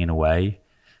thinking in a way,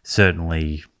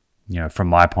 certainly, from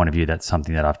my point of view, that's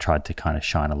something that I've tried to kind of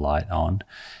shine a light on,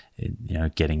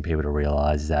 getting people to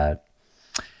realize that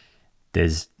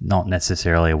there's not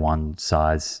necessarily a one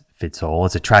size fits all.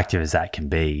 As attractive as that can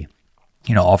be,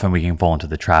 often we can fall into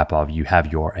the trap of you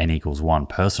have your N=1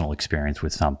 personal experience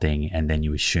with something, and then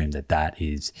you assume that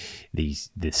is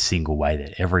this single way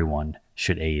that everyone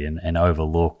should eat, and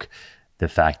overlook the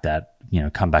fact that,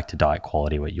 come back to diet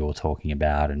quality, what you're talking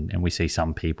about. And we see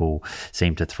some people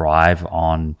seem to thrive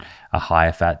on a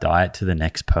higher fat diet to the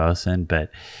next person.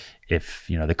 But if,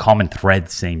 the common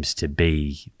thread seems to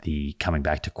be the coming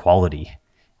back to quality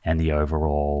and the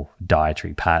overall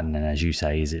dietary pattern. And as you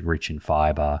say, is it rich in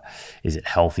fiber? Is it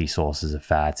healthy sources of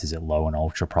fats? Is it low in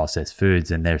ultra processed foods?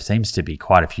 And there seems to be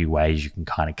quite a few ways you can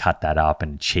kind of cut that up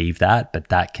and achieve that. But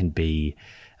that can be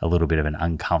a little bit of an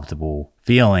uncomfortable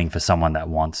feeling for someone that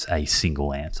wants a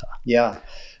single answer. Yeah,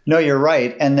 no, you're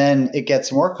right. And then it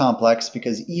gets more complex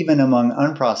because even among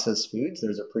unprocessed foods,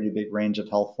 there's a pretty big range of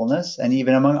healthfulness. And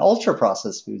even among ultra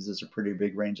processed foods, there's a pretty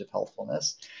big range of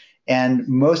healthfulness. And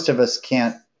most of us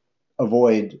can't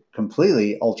avoid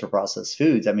completely ultra processed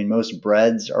foods. I mean, most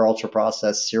breads are ultra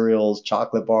processed, cereals,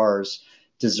 chocolate bars,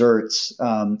 desserts.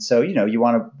 So, you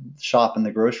want to shop in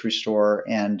the grocery store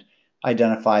and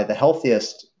identify the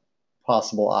healthiest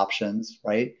possible options,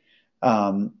 right?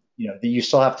 You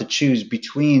still have to choose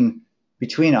between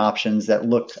options that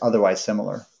look otherwise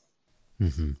similar.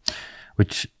 Mm-hmm.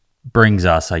 Which brings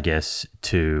us, I guess,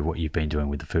 to what you've been doing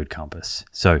with the Food Compass.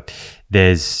 So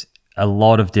there's a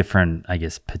lot of different, I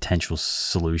guess, potential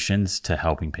solutions to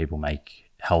helping people make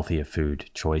healthier food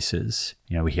choices.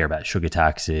 We hear about sugar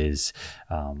taxes,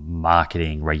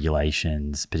 marketing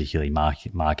regulations, particularly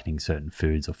marketing certain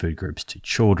foods or food groups to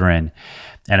children,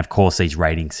 and of course these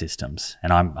rating systems.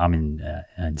 And I'm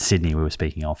in Sydney. We were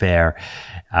speaking off air.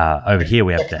 Over here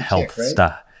we have the Health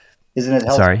Star. Isn't it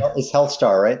Health? Sorry, it's Health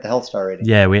Star, right? The Health Star rating.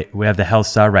 Yeah, we have the Health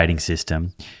Star rating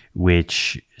system,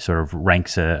 which sort of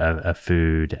ranks a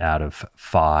food out of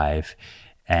 5.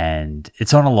 And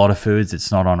it's on a lot of foods. It's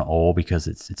not on all because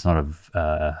it's not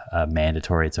a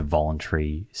mandatory. It's a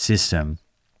voluntary system.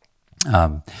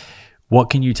 What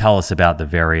can you tell us about the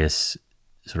various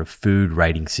sort of food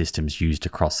rating systems used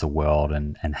across the world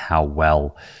and how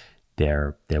well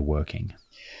they're working?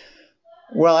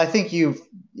 Well, I think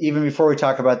even before we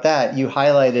talk about that, you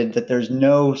highlighted that there's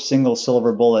no single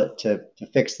silver bullet to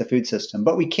fix the food system.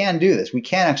 But we can do this. We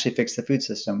can actually fix the food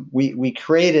system. We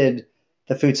created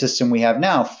the food system we have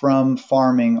now, from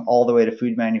farming all the way to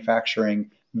food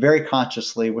manufacturing, very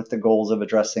consciously with the goals of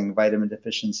addressing vitamin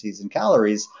deficiencies and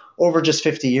calories over just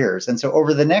 50 years. And so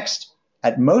over the next,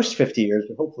 at most 50 years,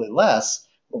 but hopefully less,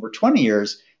 over 20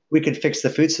 years, we could fix the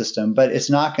food system, but it's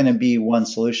not going to be one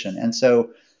solution. And so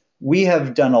we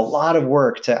have done a lot of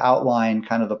work to outline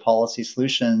kind of the policy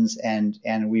solutions, and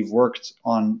we've worked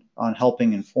on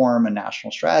helping inform a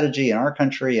national strategy in our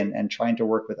country and trying to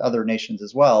work with other nations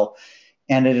as well.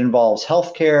 And it involves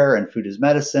healthcare and food as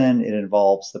medicine. It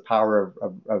involves the power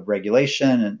of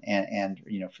regulation and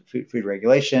food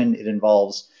regulation. It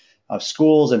involves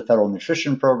schools and federal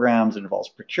nutrition programs. It involves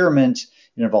procurement.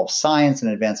 It involves science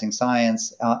and advancing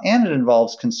science. And it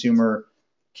involves consumer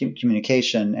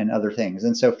communication and other things.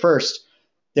 And so first,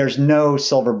 there's no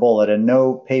silver bullet and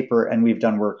no paper. And we've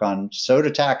done work on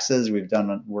soda taxes. We've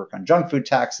done work on junk food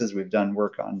taxes. We've done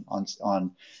work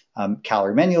on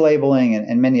calorie menu labeling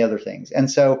and many other things.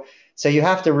 And so you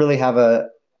have to really have a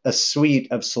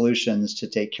suite of solutions to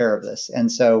take care of this.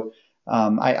 And so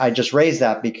I just raised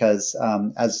that because,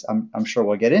 as I'm sure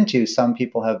we'll get into, some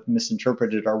people have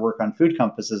misinterpreted our work on Food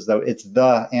Compass as though it's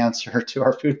the answer to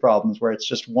our food problems, where it's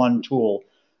just one tool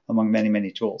among many,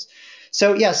 many tools.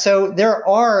 So there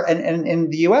are, and in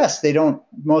the US,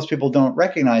 most people don't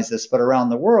recognize this, but around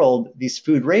the world, these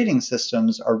food rating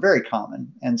systems are very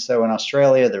common. And so in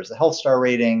Australia, there's the Health Star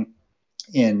rating.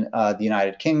 In the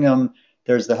United Kingdom,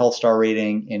 there's the Health Star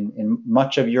rating. In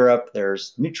much of Europe,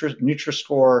 there's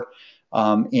Nutri-Score.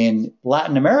 In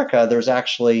Latin America, there's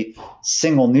actually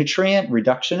single nutrient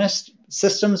reductionist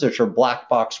systems, which are black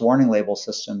box warning label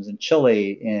systems. In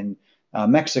Chile, in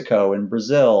Mexico, in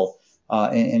Brazil,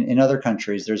 in other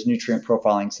countries, there's nutrient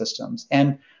profiling systems.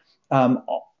 And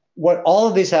what all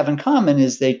of these have in common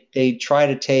is they try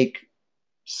to take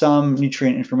some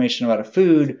nutrient information about a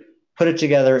food, put it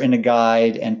together in a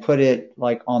guide, and put it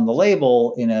like on the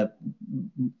label in a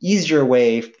easier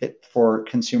way for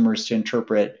consumers to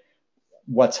interpret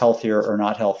what's healthier or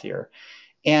not healthier.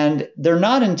 And they're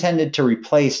not intended to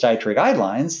replace dietary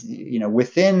guidelines.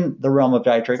 Within the realm of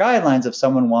dietary guidelines, if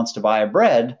someone wants to buy a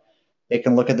bread, they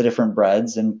can look at the different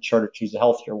breads and sort of choose a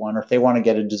healthier one. Or if they want to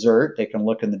get a dessert, they can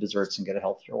look in the desserts and get a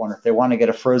healthier one. Or if they want to get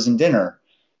a frozen dinner,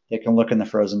 they can look in the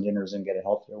frozen dinners and get a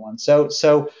healthier one. So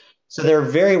they're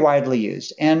very widely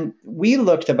used. And we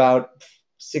looked about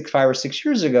 5 or 6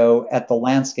 years ago at the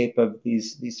landscape of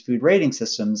these food rating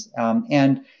systems,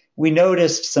 and we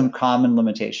noticed some common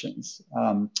limitations.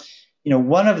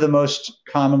 One of the most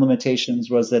common limitations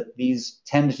was that these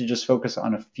tended to just focus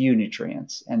on a few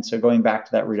nutrients. And so going back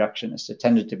to that reductionist, it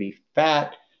tended to be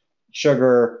fat,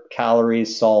 sugar,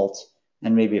 calories, salt,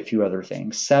 and maybe a few other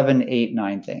things, 7, 8,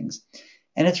 9 things.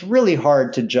 And it's really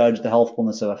hard to judge the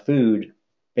healthfulness of a food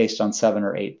based on 7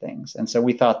 or 8 things. And so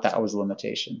we thought that was a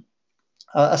limitation.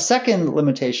 A second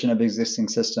limitation of existing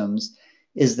systems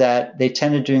is that they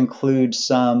tended to include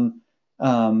some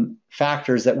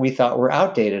factors that we thought were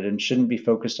outdated and shouldn't be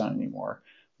focused on anymore.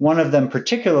 One of them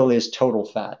particularly is total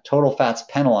fat. Total fat's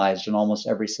penalized in almost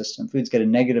every system. Foods get a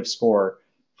negative score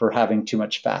for having too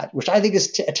much fat, which I think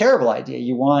is a terrible idea.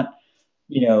 You want,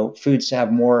 foods to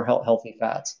have more healthy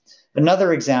fats.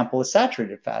 Another example is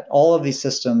saturated fat. All of these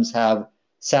systems have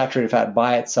saturated fat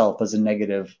by itself as a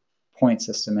negative point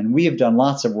system. And we have done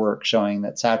lots of work showing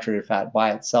that saturated fat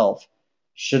by itself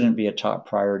shouldn't be a top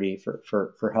priority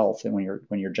for health and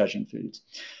when you're judging foods.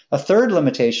 A third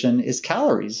limitation is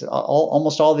calories.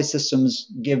 Almost all these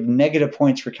systems give negative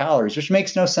points for calories, which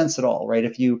makes no sense at all,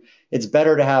 right? It's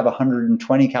better to have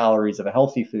 120 calories of a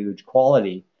healthy food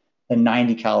quality than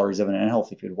 90 calories of an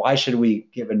unhealthy food. Why should we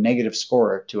give a negative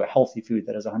score to a healthy food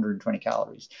that has 120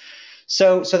 calories?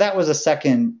 So that was a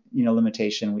second,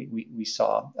 limitation we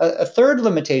saw. A third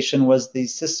limitation was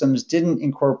these systems didn't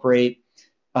incorporate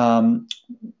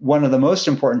one of the most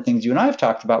important things you and I have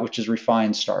talked about, which is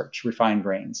refined starch, refined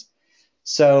grains.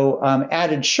 So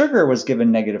added sugar was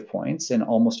given negative points in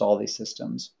almost all these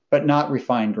systems, but not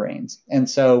refined grains. And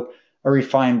so a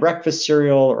refined breakfast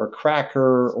cereal or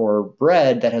cracker or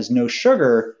bread that has no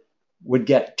sugar would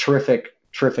get terrific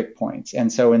points.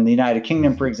 And so in the United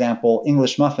Kingdom, for example,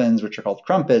 English muffins, which are called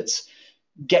crumpets,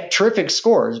 get terrific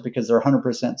scores because they're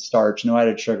 100% starch, no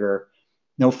added sugar,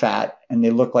 no fat, and they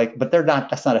look like, but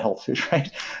that's not a health food, right?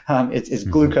 It's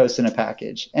glucose in a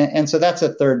package. And so that's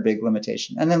a third big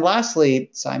limitation. And then lastly,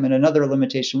 Simon, another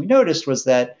limitation we noticed was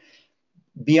that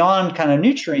beyond kind of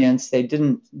nutrients,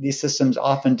 these systems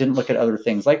often didn't look at other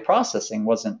things, like processing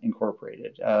wasn't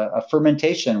incorporated. A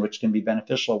fermentation, which can be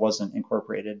beneficial, wasn't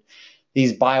incorporated.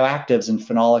 These bioactives and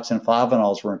phenolics and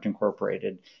flavonols weren't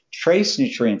incorporated. Trace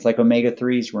nutrients like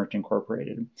omega-3s weren't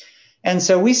incorporated. And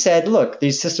so we said, look,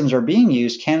 these systems are being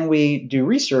used. Can we do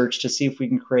research to see if we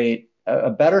can create a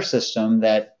better system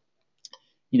that,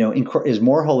 is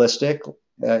more holistic,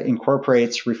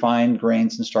 incorporates refined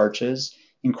grains and starches,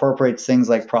 incorporates things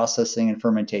like processing and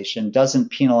fermentation, doesn't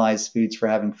penalize foods for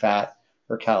having fat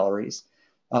or calories,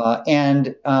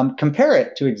 and compare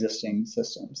it to existing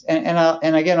systems.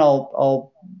 And again,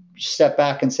 I'll step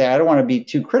back and say I don't want to be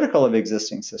too critical of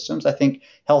existing systems. I think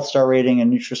Health Star Rating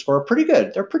and Nutri-Score are pretty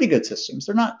good. They're pretty good systems.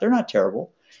 They're not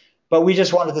terrible, but we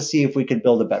just wanted to see if we could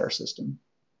build a better system.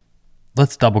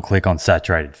 Let's double click on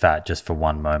saturated fat just for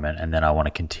one moment, and then I want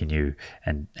to continue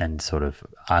and sort of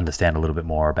understand a little bit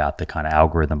more about the kind of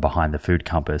algorithm behind the Food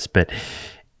Compass. But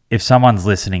if someone's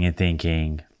listening and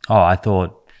thinking, oh, I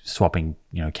thought swapping,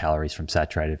 calories from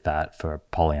saturated fat for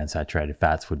polyunsaturated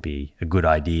fats would be a good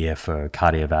idea for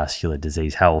cardiovascular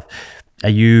disease health. Are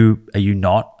you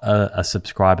not a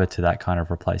subscriber to that kind of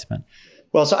replacement?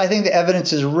 Well, so I think the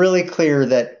evidence is really clear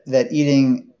that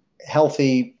eating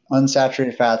healthy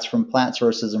unsaturated fats from plant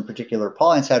sources, in particular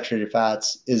polyunsaturated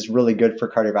fats, is really good for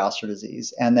cardiovascular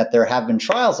disease, and that there have been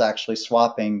trials actually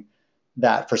swapping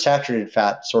that for saturated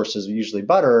fat sources, usually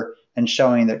butter, and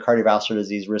showing that cardiovascular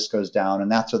disease risk goes down.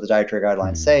 And that's what the dietary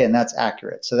guidelines say, and that's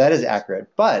accurate. So that is accurate.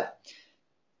 But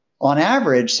on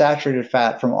average, saturated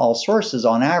fat from all sources,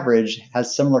 on average,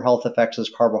 has similar health effects as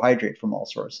carbohydrate from all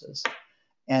sources.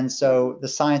 And so the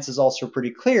science is also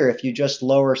pretty clear. If you just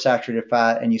lower saturated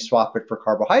fat and you swap it for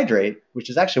carbohydrate, which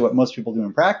is actually what most people do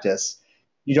in practice,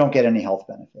 you don't get any health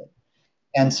benefit.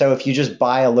 And so if you just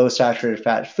buy a low saturated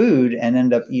fat food and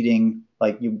end up eating,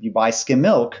 like you buy skim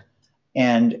milk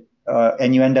and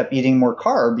you end up eating more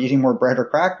carb, eating more bread or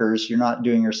crackers, you're not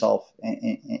doing yourself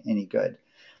any good.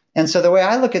 And so the way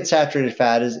I look at saturated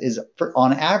fat is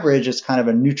on average, it's kind of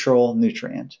a neutral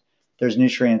nutrient. There's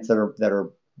nutrients that are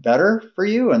better for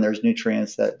you, and there's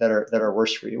nutrients that are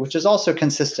worse for you, which is also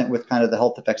consistent with kind of the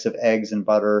health effects of eggs and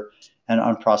butter and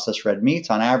unprocessed red meats.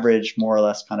 On average, more or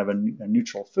less kind of a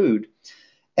neutral food.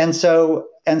 And so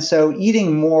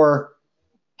eating more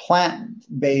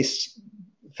plant-based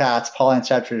fats,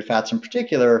 polyunsaturated fats in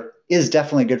particular, is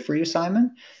definitely good for you,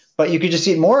 Simon. But you could just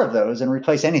eat more of those and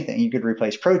replace anything. You could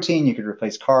replace protein, you could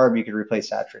replace carb, you could replace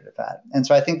saturated fat. And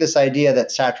so I think this idea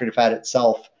that saturated fat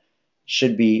itself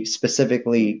should be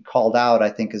specifically called out, I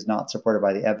think, is not supported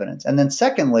by the evidence. And then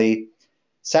secondly,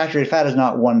 saturated fat is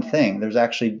not one thing. There's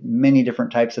actually many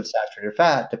different types of saturated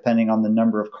fat depending on the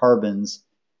number of carbons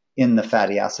in the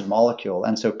fatty acid molecule.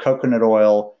 And so coconut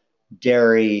oil,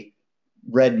 dairy,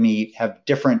 red meat have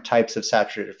different types of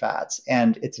saturated fats.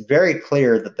 And it's very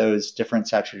clear that those different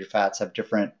saturated fats have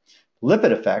different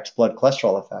lipid effects, blood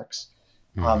cholesterol effects.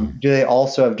 Do they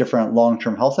also have different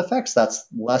long-term health effects? That's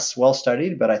less well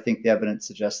studied, but I think the evidence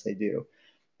suggests they do.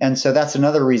 And so that's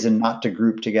another reason not to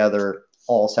group together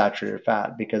all saturated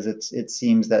fat, because it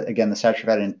seems that, again, the saturated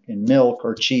fat in milk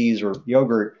or cheese or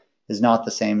yogurt is not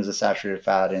the same as the saturated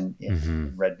fat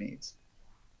in red meats.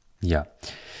 Yeah.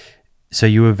 So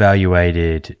you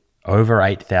evaluated over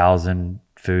 8,000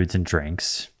 foods and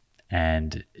drinks.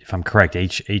 And if I'm correct,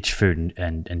 each food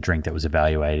and drink that was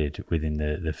evaluated within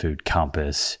the food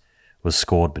compass was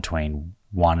scored between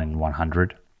 1 and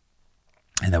 100.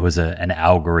 And there was an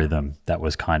algorithm that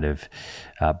was kind of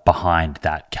behind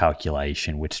that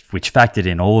calculation, which factored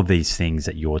in all of these things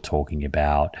that you're talking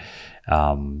about,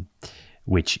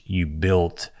 which you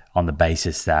built on the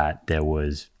basis that there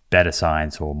was better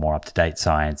science or more up-to-date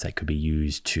science that could be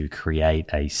used to create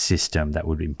a system that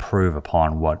would improve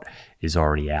upon what is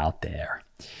already out there.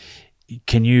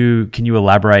 Can you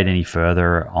elaborate any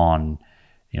further on,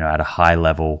 at a high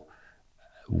level,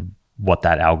 what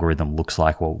that algorithm looks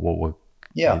like? What were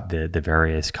the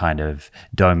various kind of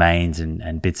domains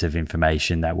and bits of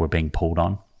information that were being pulled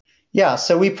on? Yeah,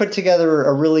 so we put together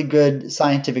a really good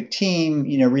scientific team,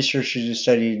 researchers who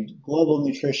studied global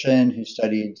nutrition, who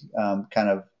studied kind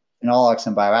of phenologists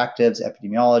and bioactives,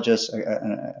 epidemiologists,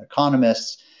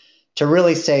 economists, to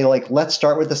really say, let's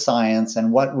start with the science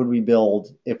and what would we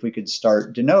build if we could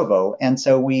start de novo. And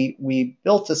so we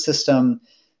built a system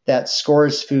that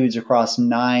scores foods across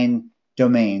 9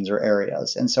 domains or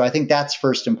areas. And so I think that's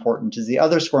first important, is the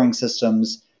other scoring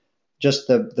systems, just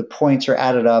the points are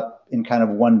added up in kind of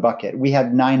one bucket. We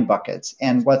had 9 buckets.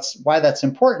 And why that's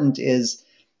important is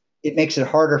it makes it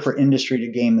harder for industry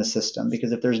to game the system,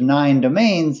 because if there's 9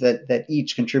 domains that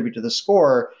each contribute to the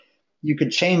score, you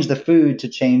could change the food to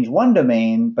change one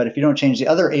domain, but if you don't change the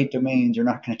other 8 domains, you're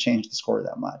not going to change the score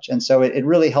that much. And so it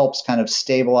really helps kind of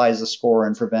stabilize the score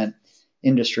and prevent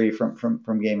industry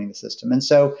from gaming the system. And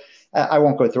so I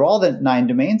won't go through all the 9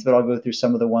 domains, but I'll go through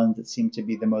some of the ones that seem to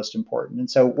be the most important. And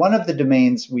so one of the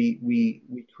domains we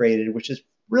created, which is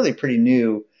really pretty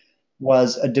new,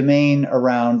 was a domain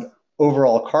around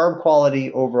overall carb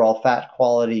quality, overall fat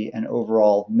quality, and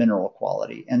overall mineral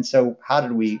quality. And so how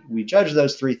did we judge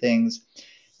those 3 things?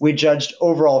 We judged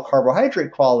overall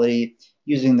carbohydrate quality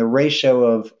using the ratio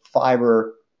of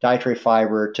fiber, dietary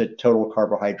fiber, to total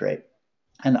carbohydrate.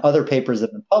 And other papers that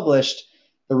have been published,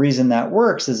 the reason that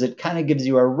works is it kind of gives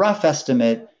you a rough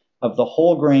estimate of the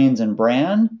whole grains and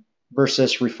bran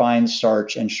versus refined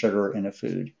starch and sugar in a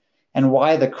food. And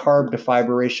why the carb to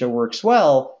fiber ratio works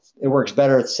well, it works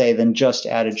better, say, than just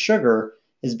added sugar,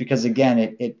 is because,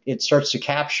 again, it starts to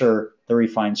capture the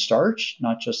refined starch,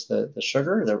 not just the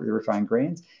sugar, the refined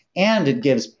grains, and it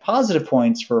gives positive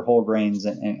points for whole grains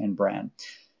and bran.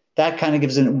 that kind of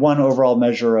gives one overall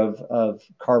measure of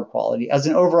carb quality. As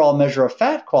an overall measure of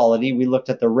fat quality, we looked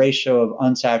at the ratio of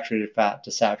unsaturated fat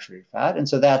to saturated fat. And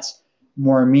so that's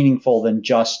more meaningful than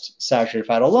just saturated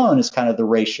fat alone, is kind of the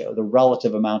ratio, the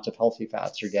relative amount of healthy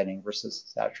fats you're getting versus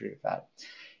saturated fat.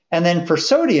 And then for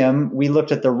sodium, we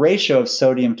looked at the ratio of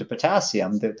sodium to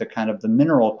potassium, the kind of the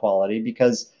mineral quality,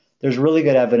 because there's really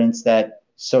good evidence that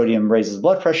sodium raises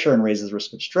blood pressure and raises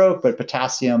risk of stroke, but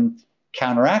potassium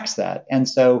counteracts that. And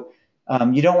so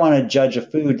you don't want to judge a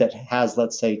food that has,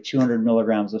 let's say, 200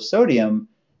 milligrams of sodium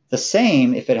the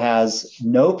same if it has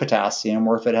no potassium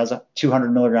or if it has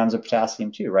 200 milligrams of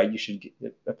potassium too, right? You should get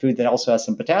a food that also has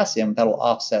some potassium that'll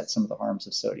offset some of the harms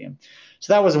of sodium.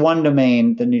 So that was one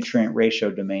domain, the nutrient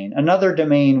ratio domain. Another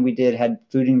domain we did had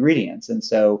food ingredients. And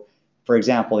so, for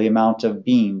example, the amount of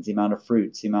beans, the amount of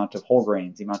fruits, the amount of whole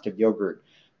grains, the amount of yogurt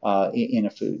in a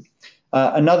food.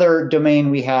 Another domain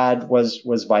we had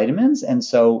was vitamins. And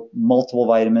so multiple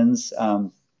vitamins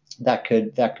that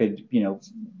could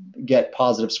get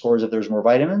positive scores if there's more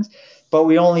vitamins, but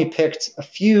we only picked a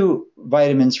few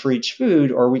vitamins for each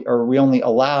food, or we only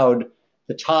allowed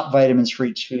the top vitamins for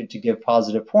each food to give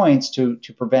positive points to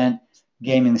prevent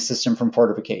gaming the system from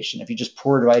fortification. If you just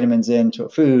poured vitamins into a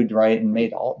food, right, and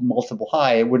made multiple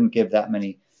high, it wouldn't give that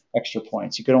many extra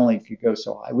points. You could only go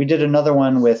so high. We did another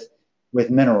one with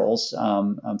minerals,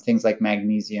 things like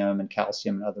magnesium and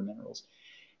calcium and other minerals.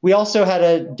 We also had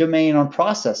a domain on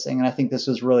processing, and I think this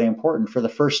was really important. For the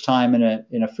first time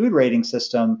in a food rating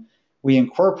system, we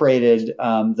incorporated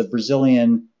the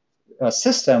Brazilian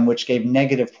system, which gave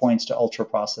negative points to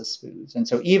ultra-processed foods. And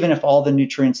so even if all the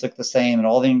nutrients look the same and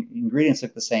all the ingredients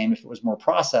look the same, if it was more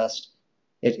processed,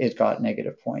 it got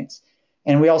negative points.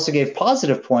 And we also gave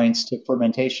positive points to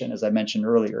fermentation, as I mentioned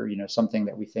earlier, something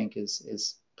that we think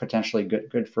is potentially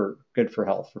good for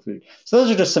health, for food. So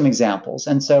those are just some examples.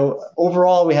 And so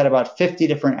overall, we had about 50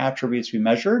 different attributes we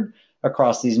measured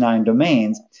across these 9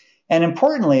 domains. And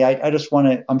importantly, I just want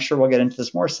to, I'm sure we'll get into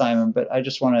this more, Simon, but I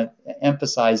just want to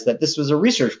emphasize that this was a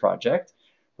research project,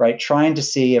 right? Trying to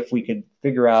see if we could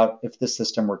figure out if this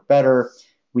system worked better.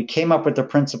 We came up with the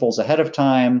principles ahead of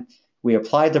time. We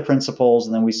applied the principles,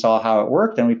 and then we saw how it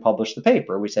worked, and we published the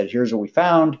paper. We said, here's what we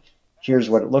found. Here's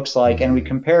what it looks like. And we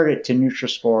compared it to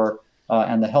Nutri-Score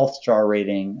and the Health Star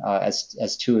rating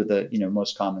as two of the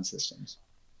most common systems.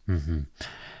 Mm-hmm.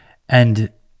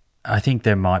 And I think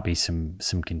there might be some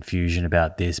confusion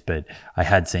about this, but I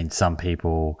had seen some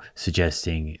people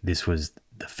suggesting this was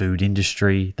the food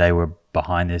industry. They were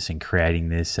behind this and creating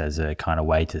this as a kind of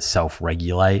way to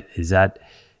self-regulate. Is that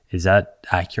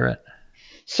accurate?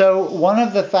 So one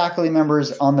of the faculty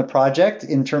members on the project,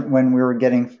 when we were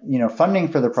getting funding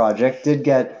for the project, did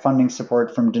get funding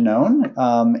support from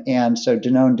Danone, and so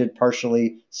Danone did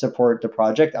partially support the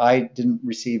project. I didn't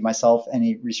receive myself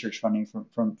any research funding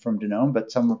from Danone,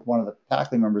 but one of the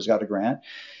faculty members got a grant.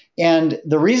 And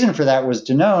the reason for that was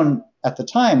Danone at the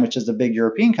time, which is a big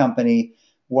European company,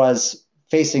 was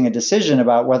facing a decision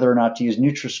about whether or not to use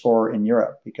Nutri-Score in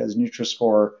Europe, because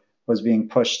Nutri-Score was being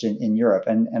pushed in Europe.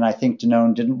 And I think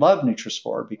Danone didn't love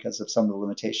Nutri-Score because of some of the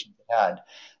limitations it had.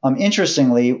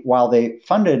 Interestingly, while they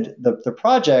funded the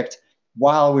project,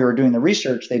 while we were doing the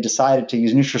research, they decided to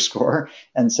use Nutri-Score.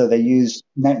 And so they used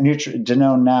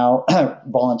Danone now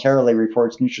voluntarily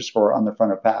reports Nutri-Score on the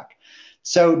front of pack.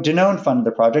 So Danone funded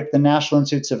the project. The National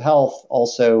Institutes of Health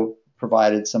also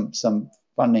provided some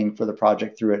funding for the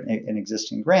project through an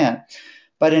existing grant.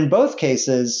 But in both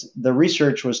cases, the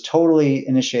research was totally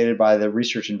initiated by the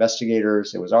research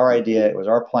investigators. It was our idea. It was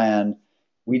our plan.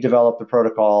 We developed the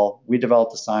protocol. We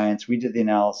developed the science. We did the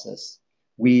analysis.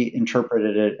 We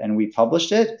interpreted it, and we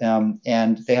published it.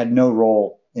 And they had no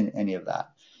role in any of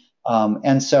that.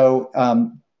 And so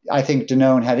I think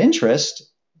Danone had interest,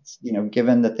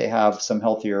 given that they have some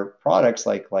healthier products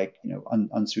like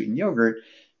unsweetened yogurt.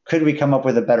 Could we come up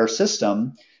with a better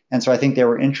system? And so I think they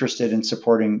were interested in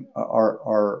supporting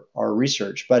our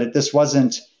research. But this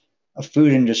wasn't a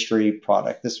food industry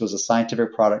product. This was a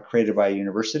scientific product created by a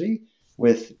university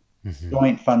with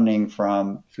joint funding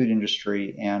from food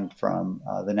industry and from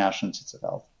the National Institutes of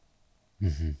Health.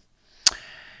 Mm-hmm.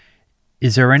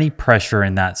 Is there any pressure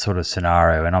in that sort of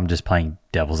scenario? And I'm just playing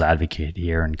devil's advocate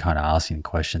here and kind of asking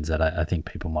questions that I think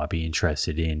people might be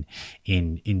interested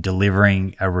in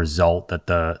delivering a result that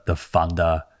the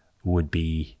funder would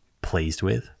be pleased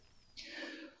with?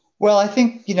 Well, I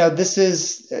think, this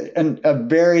is a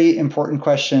very important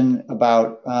question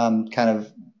about kind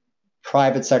of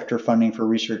private sector funding for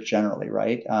research generally,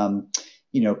 right?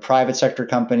 Private sector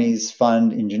companies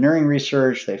fund engineering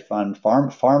research, they fund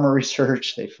pharma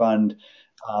research, they fund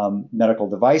medical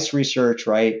device research,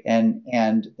 right?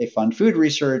 And they fund food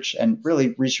research and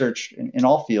really research in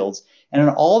all fields. And in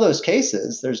all those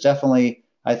cases, there's definitely,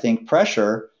 I think,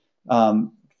 pressure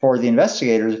for the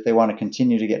investigators if they want to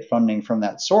continue to get funding from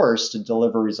that source to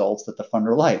deliver results that the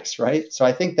funder likes, right? So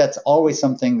I think that's always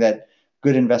something that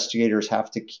good investigators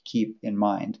have to keep in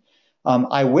mind.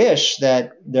 I wish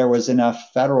that there was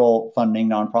enough federal funding,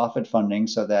 nonprofit funding,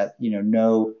 so that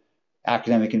no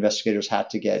academic investigators had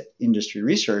to get industry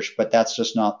research, but that's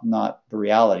just not the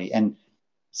reality. And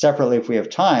separately, if we have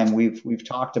time, we've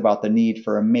talked about the need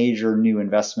for a major new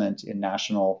investment in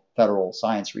national federal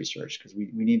science research because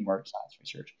we need more science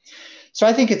research. So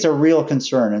I think it's a real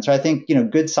concern. And so I think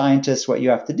good scientists, what you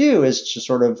have to do is to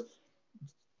sort of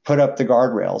put up the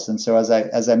guardrails. And so as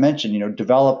I mentioned,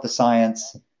 develop the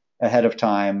science ahead of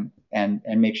time and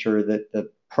make sure that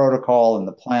the protocol and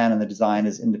the plan and the design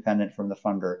is independent from the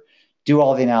funder. Do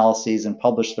all the analyses and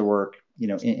publish the work,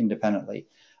 independently.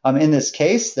 In this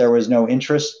case, there was no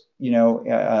interest, there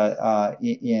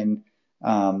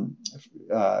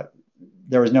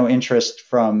was no interest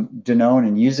from Danone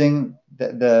in using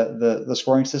the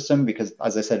scoring system because,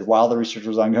 as I said, while the research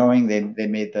was ongoing, they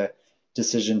made the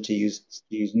decision to use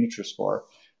Nutri-Score.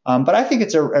 But I think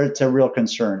it's a real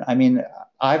concern. I mean,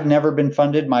 I've never been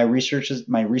funded. My research has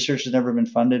never been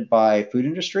funded by food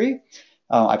industry.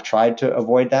 I've tried to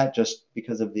avoid that just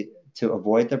because to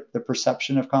avoid the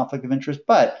perception of conflict of interest.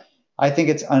 But I think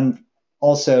it's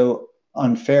also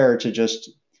unfair to just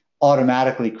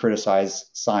automatically criticize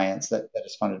science that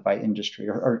is funded by industry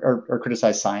or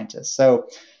criticize scientists. So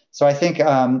I think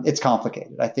it's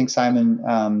complicated. I think,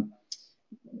 Simon,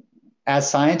 as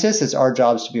scientists, it's our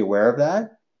jobs to be aware of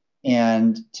that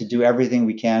and to do everything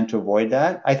we can to avoid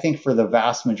that. I think for the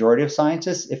vast majority of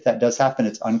scientists, if that does happen,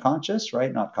 it's unconscious,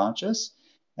 right? Not conscious.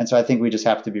 And so I think we just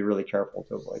have to be really careful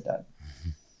to avoid that.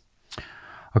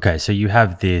 Okay, so you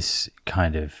have this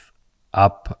kind of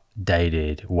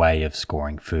updated way of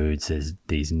scoring foods. There's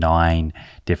these 9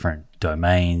 different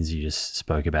domains. You just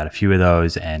spoke about a few of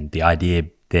those, and the idea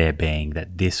there being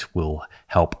that this will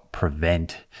help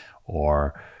prevent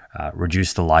or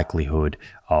reduce the likelihood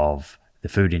of the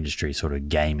food industry sort of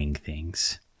gaming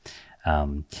things.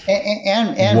 And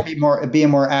be a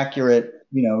more accurate,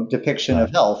 depiction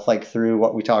of health, like through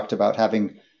what we talked about,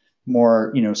 having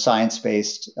more,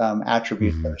 science-based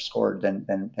attributes that are scored than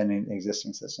in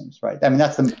existing systems, right? I mean,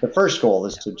 that's the first goal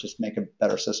is to just make a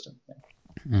better system.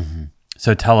 Mm-hmm.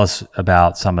 So tell us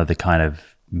about some of the kind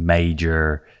of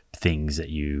major things that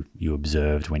you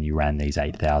observed when you ran these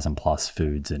 8,000 plus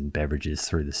foods and beverages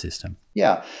through the system.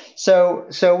 Yeah. So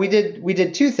we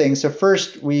did 2 things. So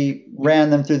first, we ran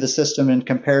them through the system and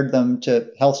compared them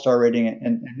to Health Star Rating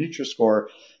and Nutri-Score.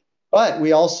 But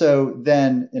we also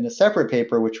then, in a separate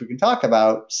paper, which we can talk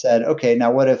about, said, okay,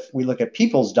 now what if we look at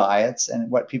people's diets and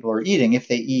what people are eating? If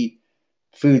they eat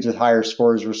foods with higher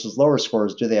scores versus lower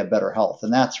scores, do they have better health?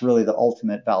 And that's really the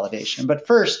ultimate validation. But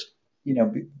first,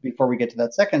 before we get to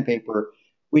that second paper,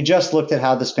 we just looked at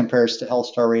how this compares to Health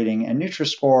Star Rating and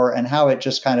Nutri-Score and how it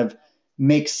just kind of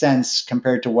makes sense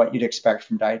compared to what you'd expect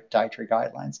from dietary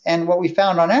guidelines. And what we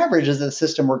found on average is that the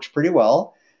system works pretty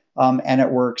well, and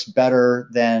it works better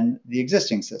than the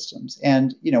existing systems.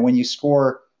 And when you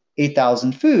score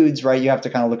 8,000 foods, right, you have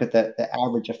to kind of look at the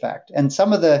average effect. And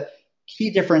some of the key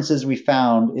differences we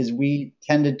found is we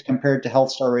tended, compared to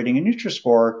Health Star Rating and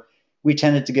Nutri-Score, we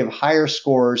tended to give higher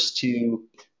scores to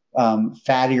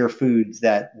fattier foods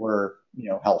that were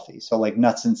healthy. So like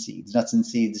nuts and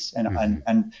seeds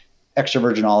and extra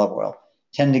virgin olive oil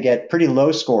tend to get pretty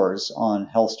low scores on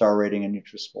Health Star Rating and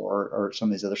Nutri-Score or some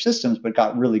of these other systems, but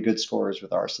got really good scores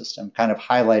with our system, kind of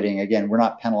highlighting, again, we're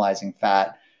not penalizing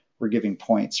fat. We're giving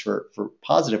points for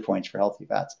positive points for healthy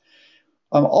fats.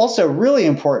 Also, really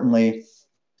importantly,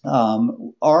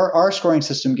 our scoring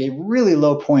system gave really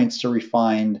low points to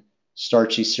refined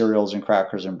starchy cereals and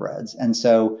crackers and breads. And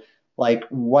so like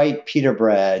white pita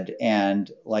bread and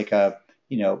like a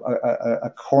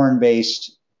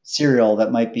corn-based cereal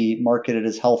that might be marketed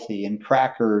as healthy and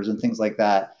crackers and things like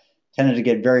that tended to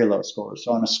get very low scores.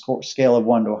 So on a scale of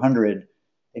 1 to 100,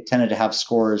 they tended to have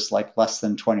scores like less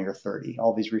than 20 or 30,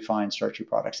 all these refined starchy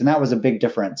products. And that was a big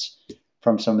difference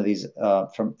from some of these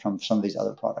from some of these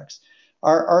other products.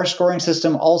 Our scoring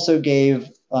system also gave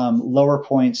lower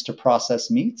points to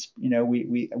processed meats.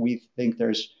 We think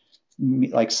there's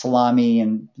like salami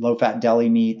and low-fat deli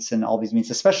meats and all these meats,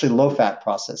 especially low-fat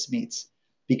processed meats.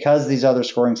 Because these other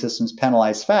scoring systems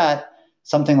penalize fat,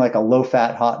 something like a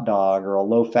low-fat hot dog or a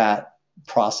low-fat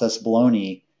processed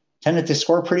bologna tended to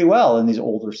score pretty well in these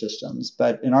older systems.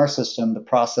 But in our system, the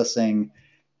processing,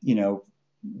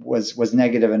 was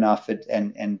negative enough,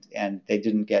 and they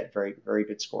didn't get very very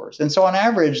good scores. And so on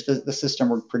average, the system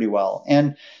worked pretty well.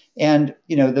 And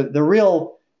the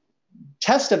real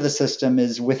test of the system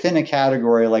is within a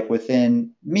category, like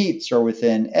within meats or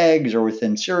within eggs or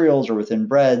within cereals or within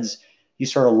breads. You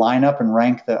sort of line up and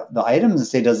rank the items and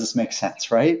say, does this make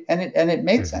sense, right? And it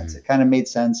made sense. It kind of made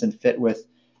sense and fit with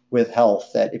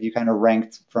health, that if you kind of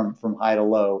ranked from high to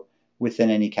low within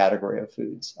any category of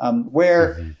foods.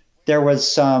 Where there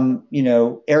was some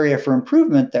area for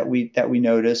improvement that we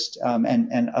noticed,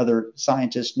 and other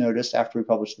scientists noticed after we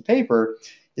published the paper,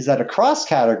 is that across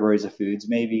categories of foods,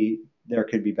 maybe there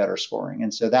could be better scoring.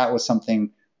 And so that was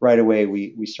something right away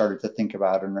we started to think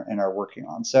about and are working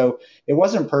on. So it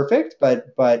wasn't perfect,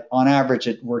 but on average,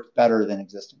 it worked better than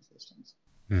existing systems.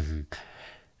 Mm-hmm.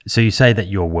 So you say that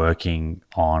you're working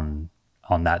on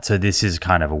that. So this is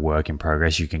kind of a work in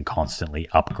progress. You can constantly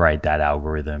upgrade that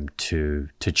algorithm to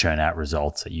churn out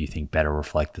results that you think better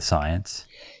reflect the science.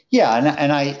 Yeah,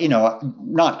 and I,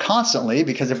 not constantly,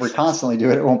 because if we constantly do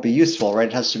it, it won't be useful, right?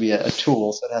 It has to be a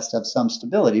tool, so it has to have some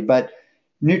stability. But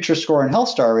Nutri-Score and Health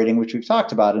Star Rating, which we've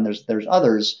talked about, and there's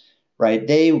others, right?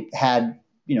 They had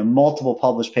multiple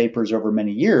published papers over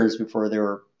many years before they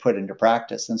were put into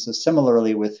practice. And so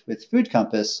similarly with Food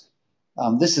Compass,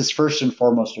 this is first and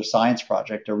foremost a science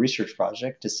project, a research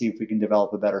project, to see if we can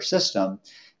develop a better system.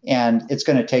 And it's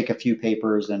going to take a few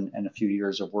papers and a few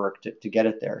years of work to get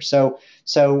it there. So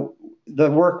the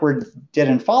work we did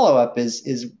in follow-up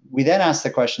is we then asked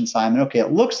the question, Simon, okay,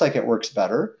 it looks like it works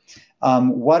better.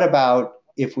 What about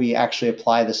if we actually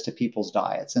apply this to people's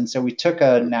diets? And so we took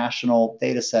a national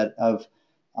data set of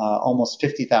almost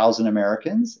 50,000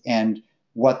 Americans and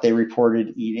what they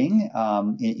reported eating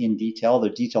in detail, the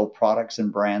detailed products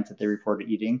and brands that they reported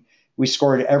eating. We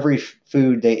scored every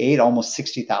food they ate, almost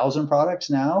 60,000 products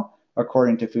now,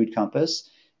 according to Food Compass.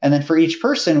 And then for each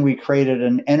person, we created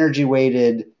an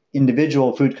energy-weighted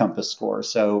individual Food Compass score.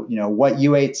 So, what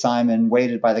you ate, Simon,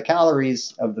 weighted by the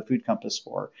calories of the Food Compass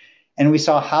score. And we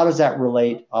saw how does that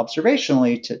relate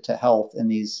observationally to health in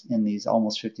these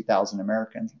almost 50,000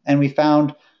 Americans. And we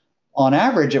found on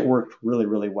average, it worked really,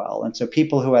 really well. And so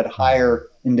people who had higher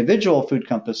individual Food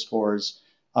Compass scores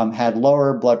had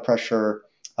lower blood pressure,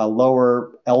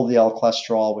 lower LDL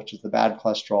cholesterol, which is the bad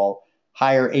cholesterol,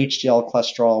 higher HDL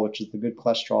cholesterol, which is the good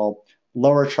cholesterol,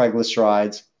 lower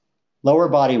triglycerides, lower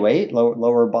body weight,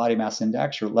 lower body mass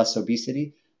index or less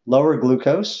obesity, lower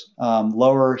glucose,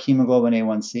 lower hemoglobin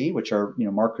A1C, which are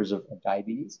markers of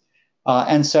diabetes.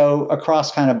 And so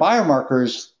across kind of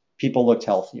biomarkers, people looked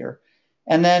healthier.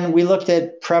 And then we looked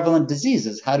at prevalent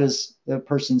diseases. How does the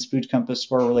person's Food Compass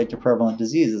score relate to prevalent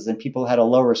diseases? And people had a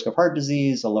low risk of heart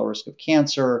disease, a low risk of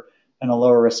cancer, and a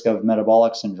lower risk of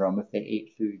metabolic syndrome if they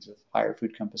ate foods with higher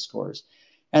Food Compass scores.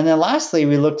 And then lastly,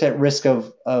 we looked at risk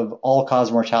of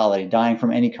all-cause mortality, dying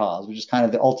from any cause, which is kind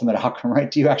of the ultimate outcome, right?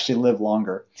 Do you actually live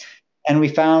longer? And we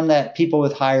found that people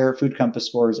with higher Food Compass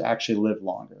scores actually live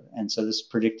longer. And so this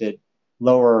predicted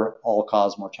lower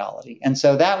all-cause mortality. And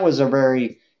so that was a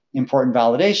very important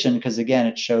validation because, again,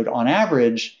 it showed on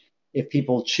average, if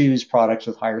people choose products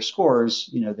with higher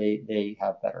scores, they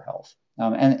have better health.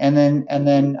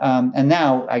 And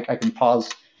now I can pause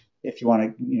if you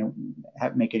want to,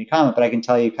 make any comment, but I can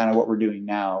tell you kind of what we're doing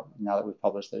now that we've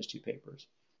published those two papers.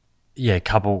 Yeah,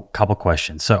 couple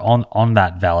questions. So on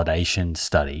that validation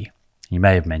study, you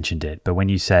may have mentioned it, but when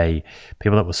you say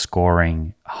people that were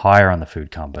scoring higher on the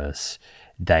Food Compass,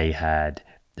 they had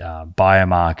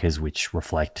biomarkers which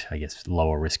reflect, I guess,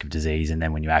 lower risk of disease. And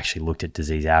then when you actually looked at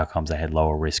disease outcomes, they had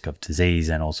lower risk of disease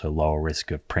and also lower risk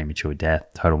of premature death,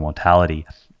 total mortality.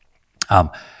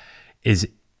 Is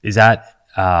that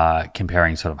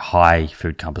comparing sort of high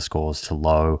Food Compass scores to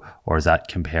low, or is that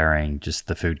comparing just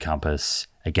the Food Compass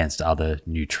against other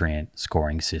nutrient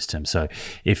scoring systems? So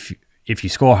if you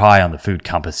score high on the Food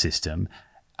Compass system,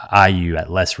 are you at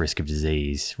less risk of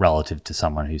disease relative to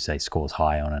someone who, say, scores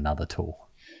high on another tool?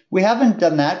 We haven't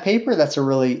done that paper. That's a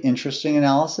really interesting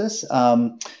analysis.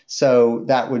 So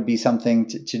that would be something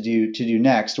to do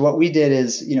next. What we did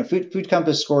is, Food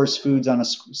Compass scores foods on a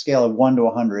scale of 1 to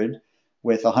 100,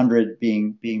 with 100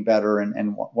 being better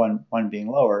and one being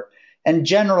lower. And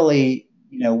generally,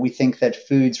 we think that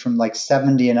foods from like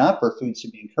 70 and up are foods to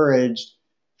be encouraged.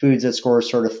 Foods that score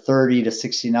sort of 30 to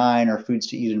 69 are foods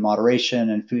to eat in moderation,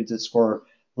 and foods that score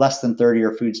less than 30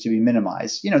 are foods to be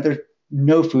minimized. There's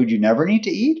no food you never need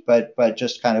to eat, but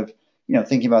just kind of,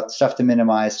 thinking about stuff to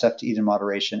minimize, stuff to eat in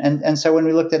moderation. And so when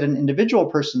we looked at an individual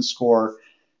person's score,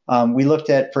 we looked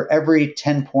at for every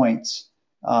 10 points,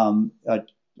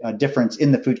 a difference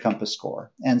in the Food Compass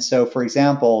score. And so, for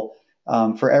example,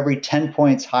 for every 10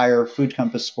 points higher Food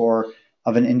Compass score,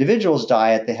 of an individual's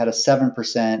diet, they had a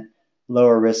 7%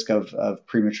 lower risk of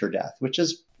premature death, which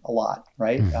is a lot,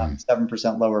 right?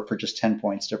 7% lower for just 10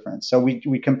 points difference. So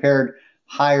we compared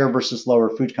higher versus lower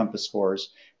food compass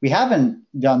scores. We haven't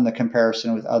done the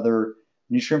comparison with other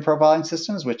nutrient profiling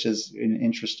systems, which is an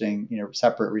interesting,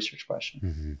 separate research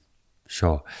question.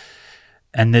 Sure.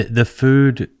 And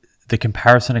the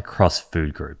comparison across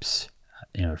food groups,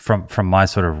 from my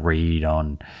sort of read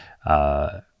on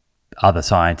other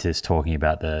scientists talking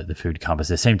about the food compass,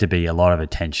 there seemed to be a lot of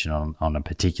attention on a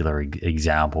particular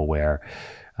example where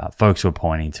folks were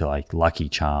pointing to like Lucky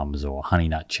Charms or Honey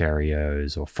Nut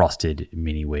Cheerios or Frosted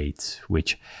Mini Wheats,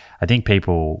 which I think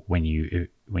people, when you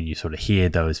sort of hear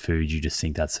those foods, you just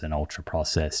think that's an ultra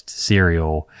processed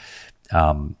cereal.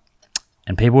 And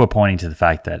people were pointing to the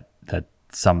fact that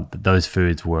those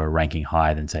foods were ranking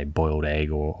higher than, say, boiled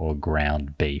egg or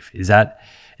ground beef. Is that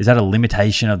a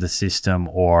limitation of the system,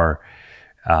 or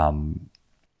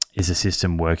is the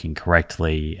system working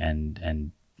correctly?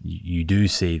 And you do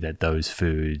see that those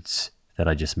foods that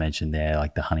I just mentioned there,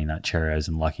 like the Honey Nut Cheerios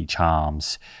and Lucky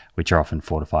Charms, which are often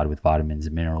fortified with vitamins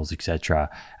and minerals, etc.,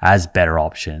 as better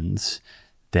options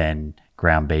than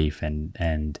ground beef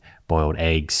and boiled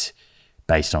eggs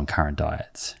based on current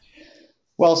diets?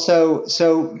 Well, so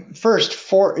first,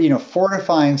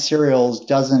 fortifying cereals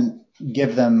doesn't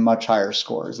give them much higher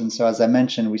scores. And so, as I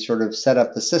mentioned, we sort of set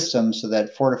up the system so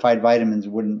that fortified vitamins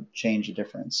wouldn't change the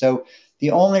difference. So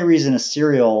the only reason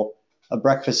a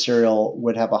breakfast cereal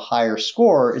would have a higher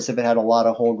score is if it had a lot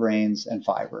of whole grains and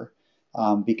fiber,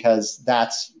 because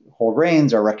whole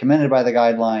grains are recommended by the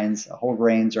guidelines. Whole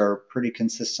grains are pretty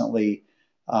consistently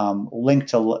linked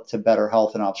to better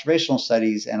health in observational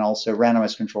studies, and also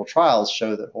randomized controlled trials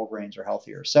show that whole grains are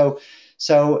healthier. So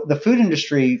the food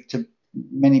industry, to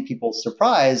many people's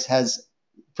surprise, has,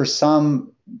 for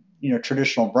some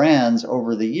traditional brands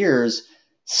over the years,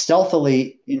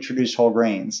 stealthily introduced whole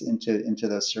grains into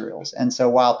those cereals. And so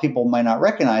while people might not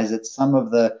recognize it, some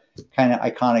of the kind of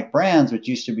iconic brands, which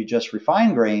used to be just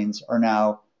refined grains, are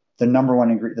now the number one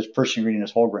ingredient. The first ingredient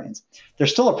is whole grains. They're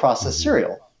still a processed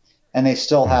cereal, and they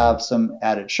still have some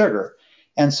added sugar.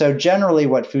 And so generally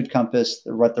what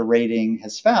the rating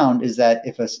has found is that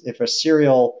if a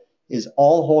cereal is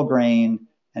all whole grain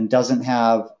and doesn't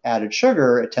have added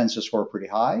sugar, it tends to score pretty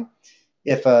high.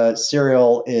 If a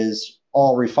cereal is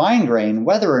all refined grain,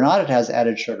 whether or not it has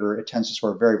added sugar, it tends to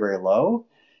score very, very low.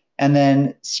 And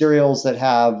then cereals that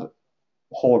have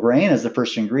whole grain as the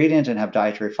first ingredient and have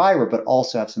dietary fiber, but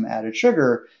also have some added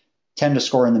sugar, tend to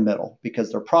score in the middle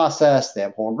because they're processed, they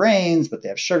have whole grains, but they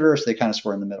have sugar, so they kind of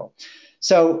score in the middle.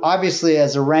 So obviously,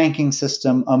 as a ranking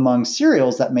system among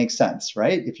cereals, that makes sense,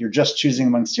 right? If you're just choosing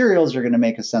among cereals, you're going to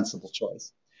make a sensible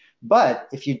choice. But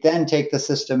if you then take the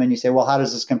system and you say, well, how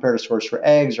does this compare to scores for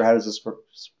eggs, or how does this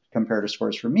compare to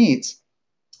scores for meats?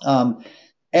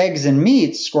 Eggs and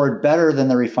meats scored better than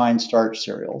the refined starch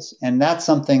cereals. And that's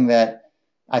something that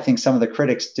I think some of the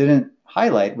critics didn't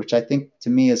highlight, which I think to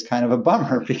me is kind of a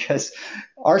bummer, because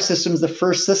our system is the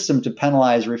first system to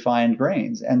penalize refined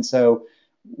grains. And so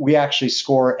we actually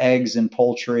score eggs and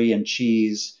poultry and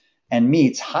cheese and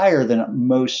meats higher than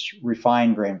most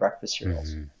refined grain breakfast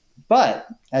cereals. But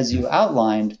as you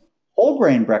outlined, whole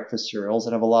grain breakfast cereals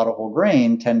that have a lot of whole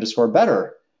grain tend to score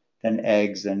better than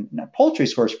eggs, and poultry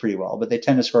scores pretty well, but they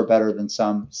tend to score better than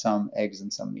some eggs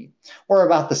and some meat, or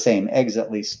about the same. Eggs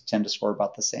at least tend to score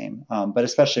about the same, but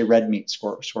especially red meat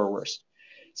score worse.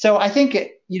 So I think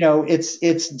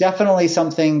it's definitely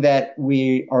something that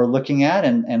we are looking at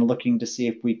and looking to see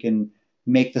if we can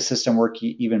make the system work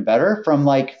even better. From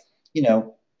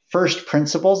first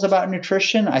principles about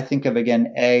nutrition, I think of,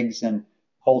 again, eggs and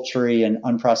poultry and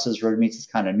unprocessed red meats as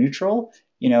kind of neutral,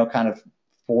 kind of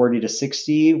 40 to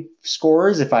 60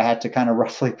 scores if I had to kind of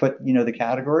roughly put, the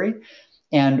category.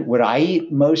 And would I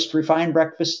eat most refined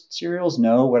breakfast cereals?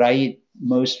 No. Would I eat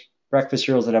most breakfast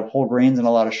cereals that have whole grains and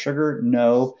a lot of sugar?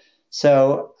 No.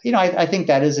 So, I think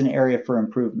that is an area for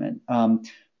improvement.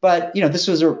 But, this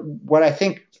was what I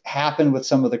think happened with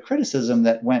some of the criticism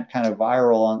that went kind of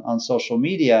viral on social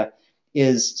media,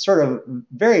 is sort of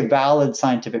very valid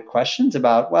scientific questions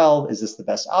about, well, is this the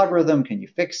best algorithm? Can you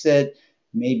fix it?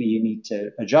 Maybe you need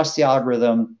to adjust the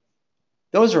algorithm.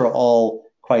 Those are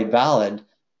all quite valid.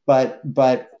 But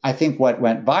I think what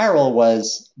went viral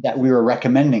was that we were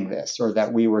recommending this, or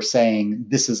that we were saying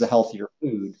this is a healthier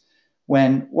food,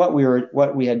 when what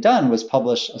we had done was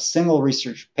publish a single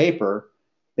research paper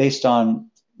based on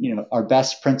our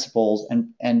best principles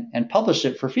and published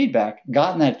it for feedback,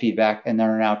 gotten that feedback, and then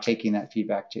are now taking that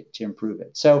feedback to improve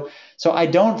it. So I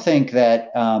don't think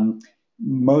that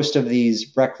most of these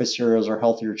breakfast cereals are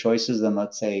healthier choices than,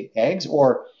 let's say, eggs,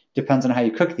 or depends on how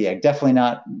you cook the egg. Definitely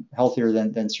not healthier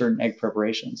than certain egg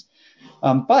preparations.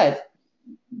 But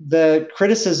the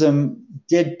criticism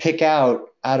did pick out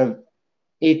of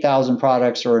 8,000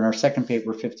 products, or in our second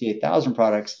paper, 58,000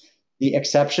 products, the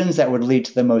exceptions that would lead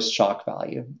to the most shock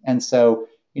value. And so,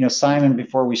 Simon,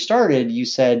 before we started, you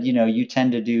said, you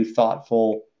tend to do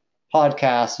thoughtful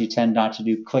podcasts, you tend not to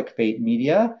do clickbait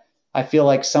media. I feel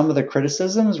like some of the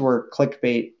criticisms were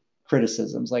clickbait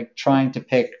criticisms, like trying to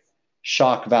pick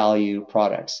shock value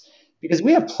products, because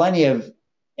we have plenty of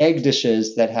egg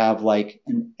dishes that have like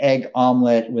an egg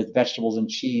omelet with vegetables and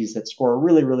cheese that score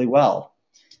really, really well.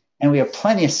 And we have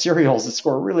plenty of cereals that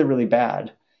score really, really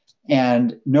bad.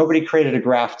 And nobody created a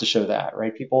graph to show that,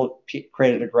 right? People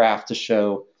created a graph to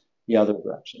show the other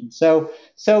direction. So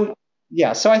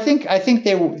yeah. So I think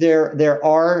they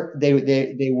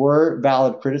were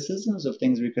valid criticisms of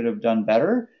things we could have done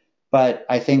better, but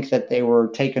I think that they were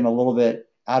taken a little bit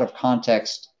out of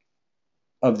context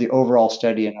of the overall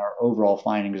study and our overall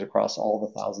findings across all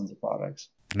the thousands of products.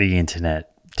 The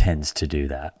internet tends to do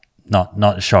that.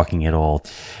 Not shocking at all.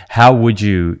 How would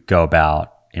you go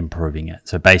about improving it?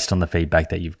 So based on the feedback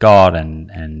that you've got and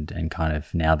kind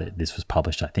of now that this was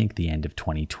published, I think the end of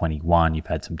 2021, you've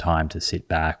had some time to sit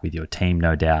back with your team,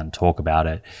 no doubt, and talk about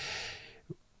it.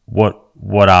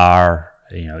 What are,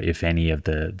 if any of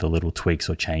the little tweaks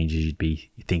or changes you'd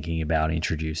be thinking about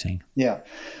introducing? Yeah.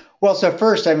 Well, so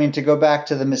first, to go back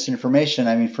to the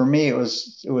misinformation, for me, it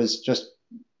was just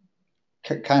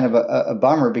kind of a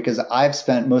bummer, because I've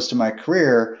spent most of my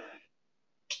career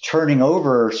turning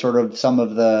over sort of some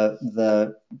of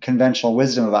the conventional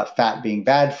wisdom about fat being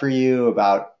bad for you,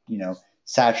 about,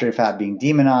 saturated fat being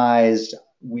demonized.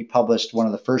 We published one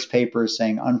of the first papers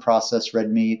saying unprocessed red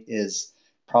meat is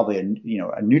probably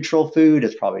a neutral food.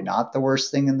 It's probably not the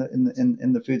worst thing in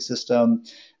the food system.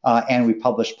 And we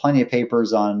published plenty of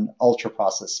papers on ultra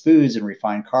processed foods and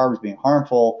refined carbs being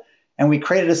harmful. And we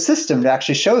created a system to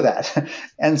actually show that.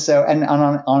 And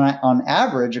on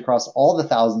average, across all the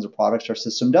thousands of products, our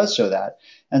system does show that.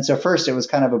 And so first, it was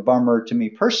kind of a bummer to me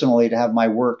personally to have my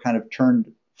work kind of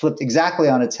flipped exactly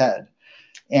on its head.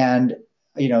 And,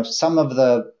 some of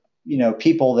the,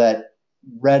 people that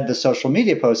read the social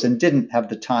media posts and didn't have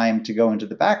the time to go into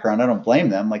the background, I don't blame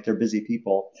them, like they're busy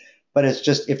people. But it's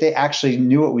just, if they actually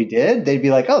knew what we did, they'd be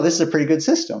like, oh, this is a pretty good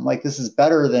system. Like, this is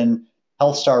better than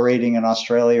Health Star rating in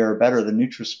Australia, or better than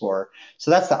Nutri-Score.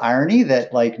 So that's the irony,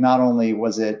 that like not only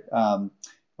was it,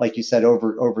 like you said,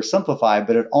 oversimplified,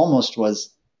 but it almost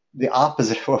was the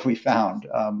opposite of what we found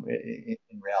in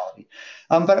reality.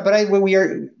 We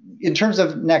are, in terms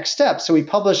of next steps, so we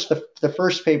published the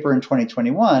first paper in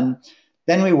 2021.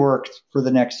 Then we worked for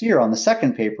the next year on the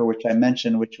second paper, which I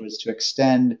mentioned, which was to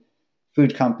extend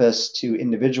Food Compass to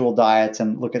individual diets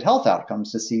and look at health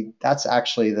outcomes to see that's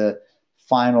actually the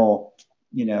final,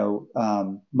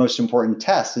 most important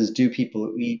test is, do people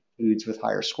who eat foods with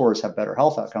higher scores have better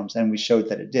health outcomes? And we showed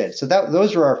that it did. So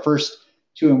those were our first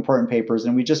two important papers.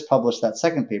 And we just published that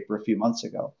second paper a few months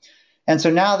ago. And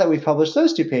so now that we've published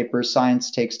those two papers,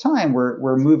 science takes time,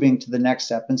 we're moving to the next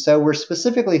step. And so we're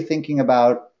specifically thinking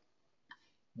about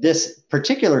this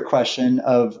particular question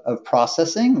of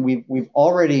processing. We've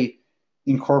already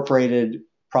incorporated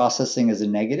processing as a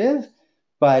negative.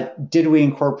 But did we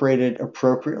incorporate it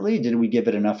appropriately? Did we give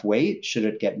it enough weight? Should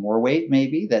it get more weight,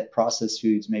 maybe, that processed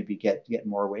foods maybe get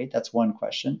more weight? That's one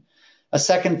question. A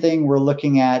second thing we're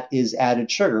looking at is added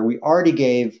sugar. We already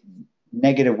gave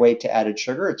negative weight to added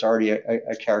sugar. It's already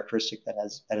a characteristic that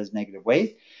has negative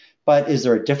weight. But is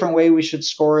there a different way we should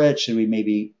score it? Should we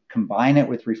maybe combine it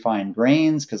with refined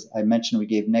grains? Because I mentioned we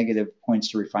gave negative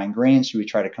points to refined grains. Should we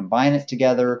try to combine it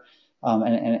together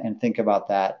and think about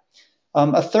that?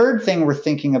 A third thing we're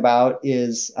thinking about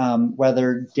is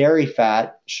whether dairy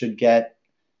fat should get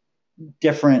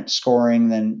different scoring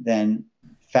than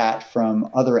fat from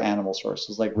other animal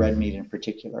sources, like red meat in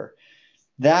particular.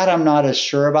 That I'm not as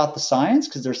sure about the science,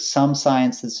 because there's some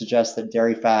science that suggests that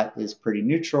dairy fat is pretty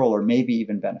neutral or maybe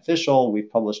even beneficial.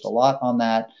 We've published a lot on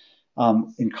that.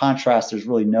 In contrast, there's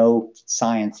really no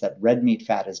science that red meat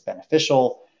fat is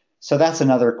beneficial. So that's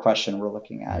another question we're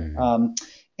looking at.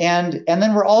 And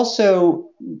then we're also,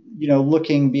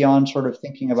 looking beyond sort of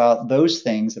thinking about those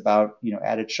things about,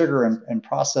 added sugar and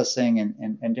processing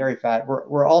and dairy fat.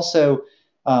 We're also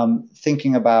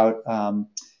thinking about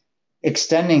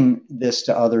extending this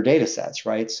to other data sets,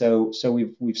 right? So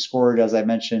we've scored, as I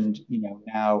mentioned,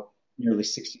 now nearly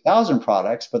 60,000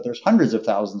 products, but there's hundreds of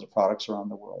thousands of products around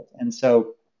the world. And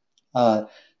so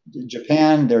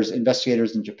Japan, there's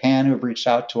investigators in Japan who have reached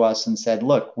out to us and said,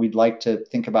 look, we'd like to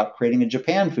think about creating a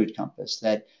Japan Food Compass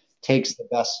that takes the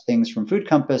best things from Food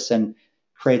Compass and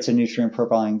creates a nutrient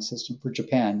profiling system for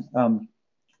Japan.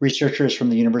 Researchers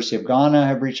from the University of Ghana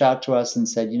have reached out to us and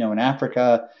said, in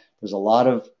Africa, there's a lot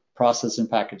of processed and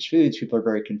packaged foods. People are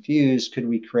very confused. Could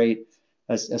we create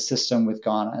a system with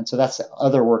Ghana? And so that's the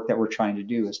other work that we're trying to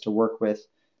do, is to work with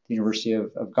the University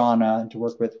of Ghana and to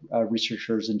work with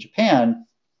researchers in Japan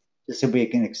to see if we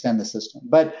can extend the system.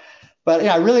 But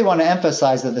I really want to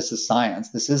emphasize that this is science.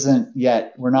 This isn't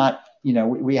yet, we're not,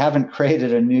 we haven't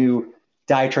created a new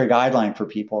dietary guideline for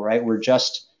people, right? We're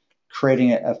just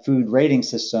creating a food rating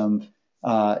system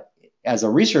as a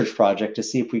research project to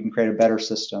see if we can create a better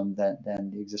system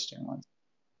than the existing ones.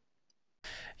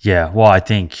 Yeah, well, I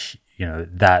think,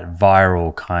 that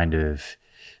viral kind of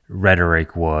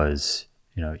rhetoric was,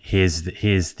 here's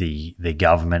the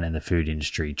government and the food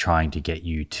industry trying to get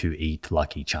you to eat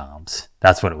Lucky Charms.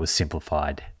 That's what it was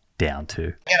simplified down to.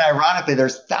 And ironically,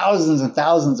 there's thousands and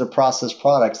thousands of processed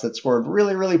products that scored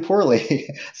really, really poorly.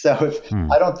 So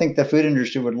I don't think the food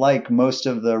industry would like most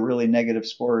of the really negative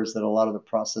scores that a lot of the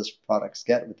processed products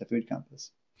get with the Food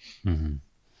Compass. Mm-hmm.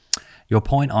 Your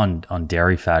point on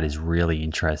dairy fat is really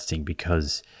interesting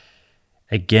because,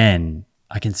 again,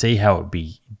 I can see how it would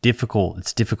be difficult.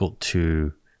 It's difficult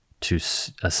to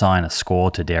assign a score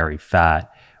to dairy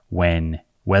fat when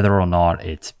whether or not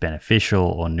it's beneficial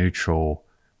or neutral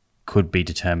could be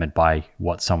determined by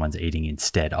what someone's eating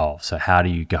instead of. So how do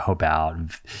you go about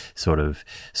sort of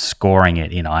scoring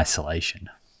it in isolation?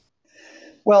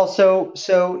 Well, so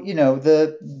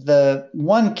the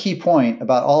one key point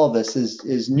about all of this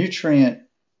is nutrient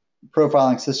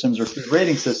profiling systems or food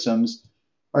rating systems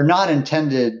are not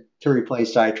intended to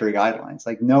replace dietary guidelines.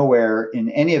 Like nowhere in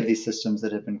any of these systems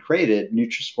that have been created,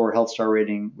 Nutri-Score, Health Star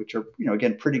Rating, which are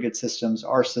again pretty good systems,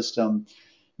 our system,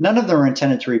 none of them are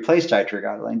intended to replace dietary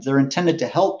guidelines. They're intended to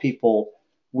help people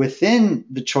within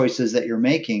the choices that you're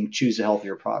making choose a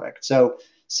healthier product. So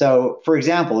for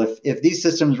example, if these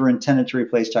systems were intended to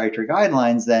replace dietary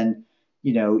guidelines, then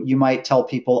you might tell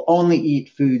people only eat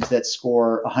foods that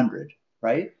score 100,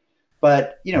 right?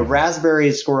 But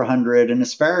raspberries score 100 and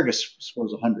asparagus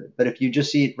scores 100. But if you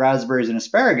just eat raspberries and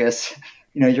asparagus,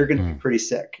 you're going to be pretty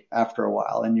sick after a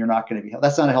while, and you're not going to be.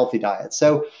 That's not a healthy diet.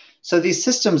 So these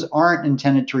systems aren't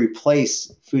intended to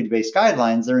replace food-based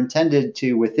guidelines. They're intended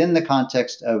to, within the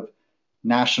context of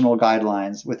national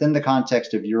guidelines, within the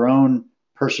context of your own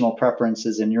personal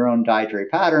preferences and your own dietary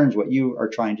patterns, what you are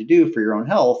trying to do for your own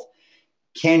health,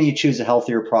 can you choose a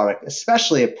healthier product,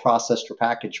 especially a processed or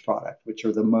packaged product, which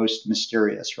are the most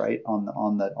mysterious, right,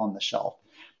 on the shelf.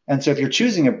 And so if you're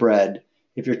choosing a bread,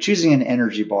 if you're choosing an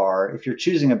energy bar, if you're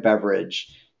choosing a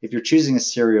beverage, if you're choosing a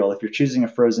cereal, if you're choosing a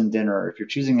frozen dinner, if you're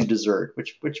choosing a dessert,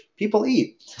 which people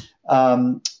eat,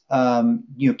 can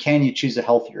you choose a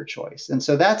healthier choice? And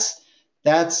so that's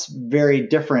very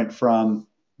different from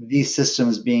these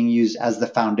systems being used as the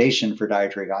foundation for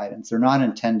dietary guidance. They're not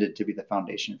intended to be the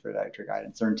foundation for dietary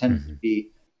guidance. They're intended to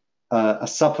be a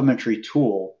supplementary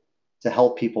tool to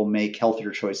help people make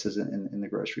healthier choices in the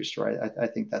grocery store. I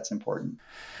think that's important.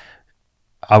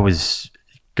 I was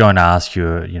going to ask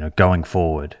you, going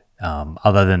forward,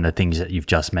 other than the things that you've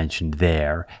just mentioned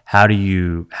there, how do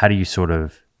you sort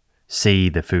of see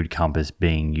the Food Compass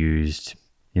being used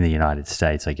in the United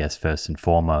States, I guess, first and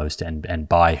foremost, and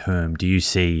by whom? Do you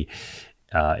see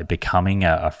it becoming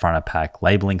a front of pack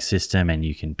labeling system and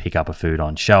you can pick up a food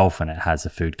on shelf and it has a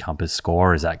Food Compass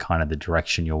score? Is that kind of the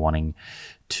direction you're wanting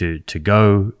to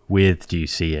go with? Do you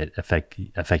see it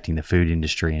affecting the food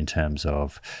industry in terms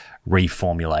of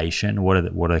reformulation? What are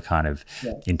the kind of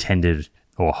intended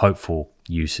or hopeful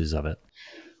uses of it?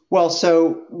 Well,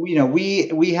 so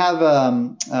we have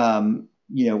a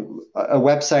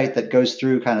website that goes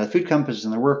through kind of the Food Compass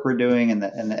and the work we're doing and the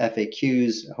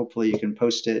FAQs. Hopefully you can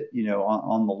post it,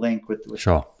 on the link with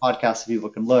Sure. the podcast so people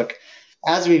can look.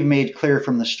 As we've made clear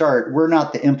from the start, we're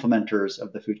not the implementers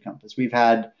of the Food Compass. We've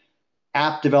had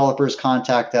app developers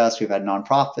contact us. We've had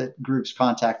nonprofit groups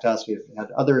contact us. We've had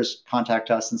others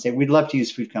contact us and say, we'd love to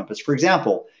use Food Compass. For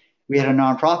example, we had a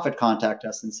nonprofit contact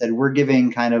us and said, we're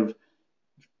giving kind of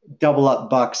double up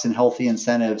bucks and healthy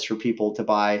incentives for people to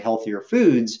buy healthier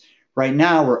foods. Right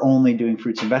now, we're only doing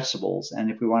fruits and vegetables. And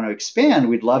if we want to expand,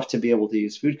 we'd love to be able to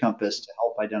use Food Compass to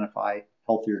help identify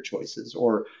healthier choices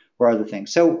or other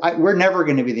things. So we're never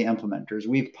going to be the implementers.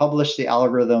 We've published the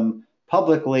algorithm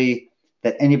publicly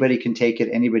that anybody can take it,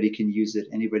 anybody can use it,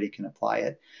 anybody can apply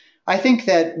it. I think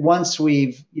that once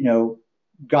we've,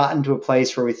 gotten to a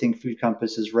place where we think Food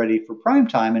Compass is ready for prime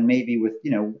time, and maybe with,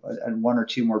 one or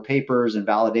two more papers and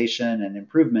validation and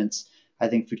improvements, I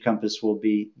think Food Compass will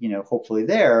be, hopefully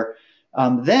there.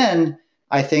 Then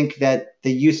I think that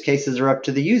the use cases are up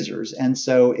to the users. And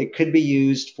so it could be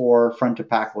used for front of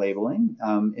pack labeling.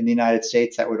 In the United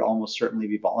States, that would almost certainly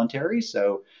be voluntary.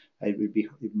 So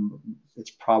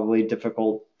it's probably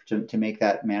difficult to make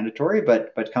that mandatory,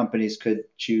 but companies could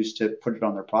choose to put it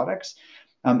on their products.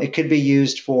 It could be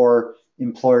used for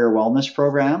employer wellness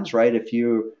programs, right? If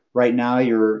you right now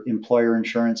your employer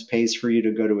insurance pays for you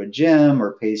to go to a gym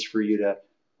or pays for you to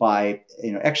buy,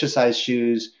 exercise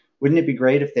shoes, wouldn't it be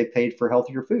great if they paid for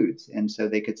healthier foods? And so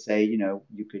they could say,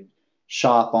 you could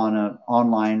shop on an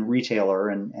online retailer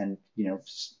and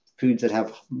foods that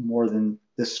have more than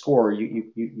this score,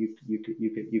 you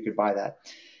could buy that.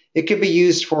 It could be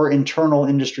used for internal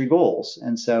industry goals.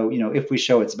 And so, if we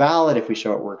show it's valid, if we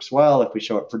show it works well, if we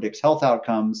show it predicts health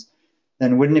outcomes,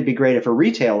 then wouldn't it be great if a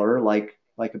retailer like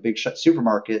a big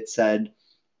supermarket said,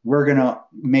 we're going to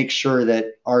make sure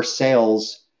that our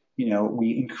sales,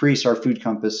 we increase our Food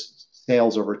Compass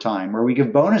sales over time, or we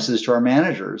give bonuses to our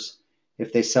managers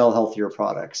if they sell healthier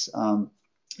products.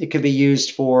 It could be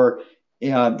used for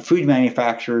food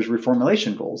manufacturers'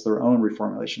 reformulation goals, their own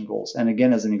reformulation goals. And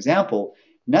again, as an example,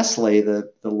 Nestle,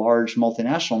 the large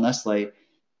multinational Nestle,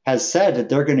 has said that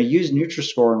they're going to use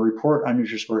Nutri-Score and report on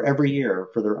Nutri-Score every year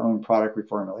for their own product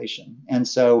reformulation. And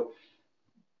so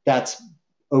that's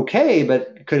okay,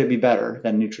 but could it be better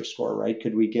than Nutri-Score, right?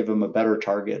 Could we give them a better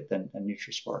target than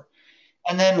Nutri-Score?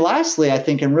 And then lastly, I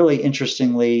think, and really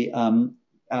interestingly,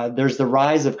 there's the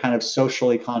rise of kind of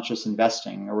socially conscious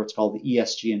investing, or what's called the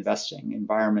ESG investing,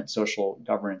 environment, social,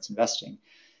 governance investing.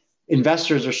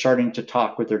 Investors are starting to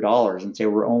talk with their dollars and say,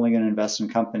 we're only going to invest in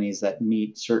companies that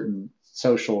meet certain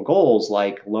social goals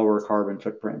like lower carbon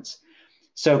footprints.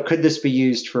 So could this be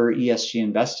used for ESG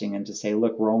investing and to say,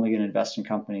 look, we're only going to invest in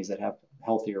companies that have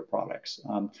healthier products?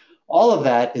 All of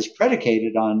that is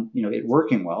predicated on, it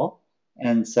working well.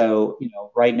 And so,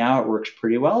 right now it works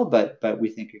pretty well, but we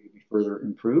think it could be further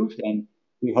improved. And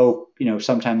we hope,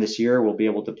 sometime this year we'll be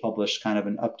able to publish kind of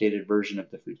an updated version of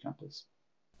the Food Compass.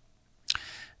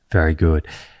 Very good.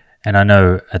 And I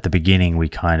know at the beginning we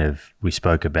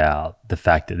spoke about the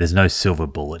fact that there's no silver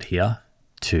bullet here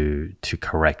to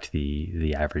correct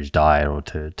the average diet or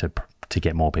to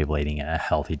get more people eating a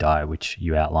healthy diet, which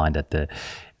you outlined at the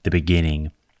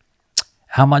beginning.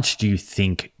 How much do you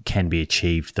think can be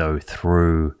achieved though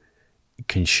through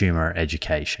consumer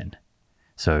education?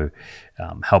 So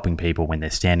helping people when they're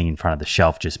standing in front of the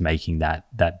shelf, just making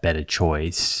that better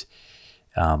choice,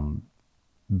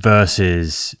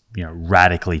 versus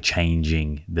radically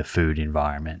changing the food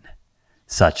environment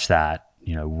such that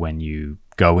when you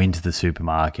go into the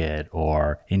supermarket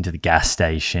or into the gas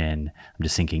station, I'm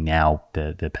just thinking now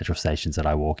the petrol stations that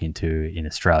I walk into in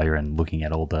Australia and looking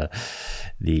at all the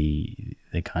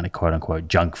kind of quote unquote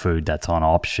junk food that's on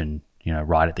option,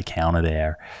 right at the counter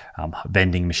there,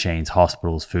 vending machines,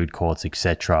 hospitals, food courts,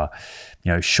 etc.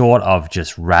 Short of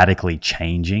just radically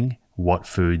changing what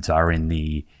foods are in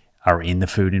the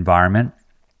food environment,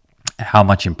 how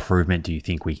much improvement do you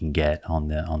think we can get on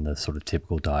the sort of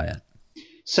typical diet?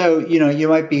 So, you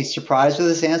might be surprised with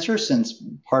this answer since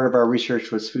part of our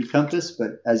research was Food Compass,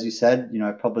 but as you said,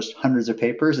 I published hundreds of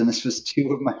papers and this was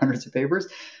 2 of my hundreds of papers.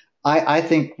 I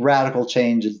think radical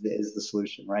change is the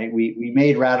solution, right? We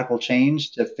made radical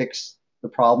change to fix the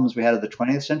problems we had in the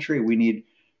 20th century. We need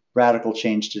radical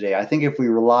change today. I think if we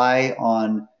rely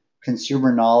on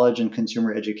consumer knowledge and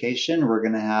consumer education, we're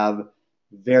going to have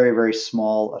very, very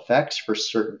small effects for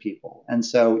certain people. And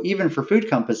so even for Food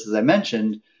Compass, as I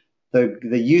mentioned,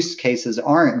 the use cases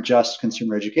aren't just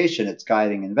consumer education. It's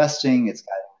guiding investing, it's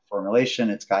guiding formulation,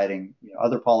 it's guiding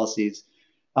other policies.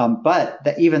 But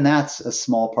even that's a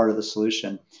small part of the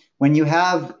solution. When you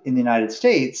have in the United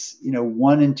States,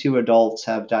 1 in 2 adults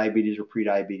have diabetes or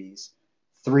prediabetes,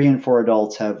 3 in 4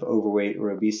 adults have overweight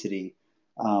or obesity.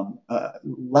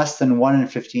 Less than 1 in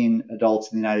 15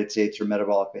 adults in the United States are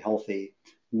metabolically healthy.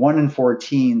 1 in 4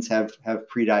 teens have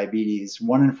prediabetes.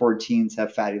 1 in 4 teens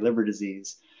have fatty liver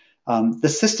disease. The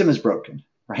system is broken,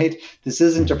 right? This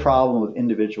isn't a problem of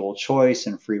individual choice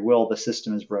and free will. The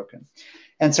system is broken.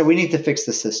 And so we need to fix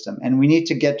the system. And we need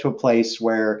to get to a place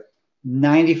where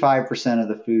 95% of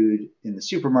the food in the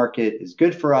supermarket is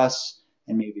good for us,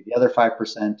 and maybe the other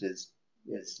 5% is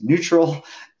neutral,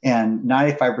 and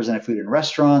 95% of food in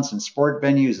restaurants and sport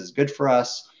venues is good for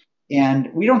us.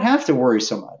 And we don't have to worry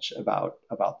so much about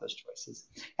those choices.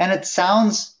 And it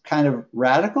sounds kind of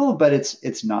radical, but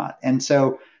it's not. And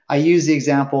so I use the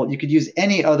example, you could use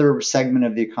any other segment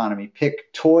of the economy,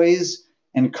 pick toys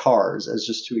and cars as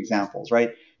just 2 examples,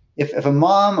 right? If a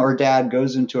mom or dad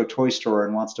goes into a toy store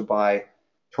and wants to buy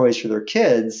toys for their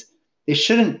kids, they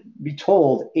shouldn't be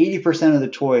told 80% of the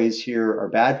toys here are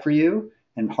bad for you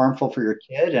and harmful for your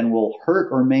kid and will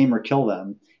hurt or maim or kill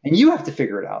them. And you have to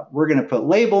figure it out. We're going to put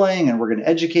labeling and we're going to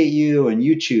educate you and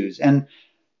you choose. And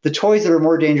the toys that are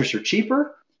more dangerous are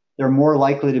cheaper. They're more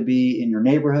likely to be in your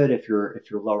neighborhood if you're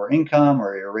lower income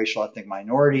or you're a racial ethnic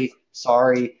minority.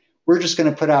 Sorry. We're just going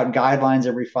to put out guidelines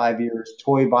every 5 years,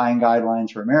 toy buying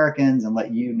guidelines for Americans, and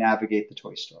let you navigate the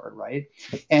toy store, right?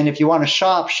 And if you want to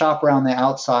shop around the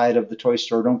outside of the toy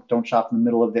store. Don't shop in the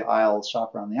middle of the aisles.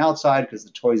 Shop around the outside because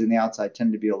the toys in the outside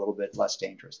tend to be a little bit less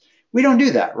dangerous. We don't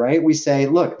do that, right? We say,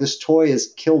 look, this toy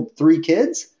has killed 3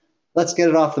 kids. Let's get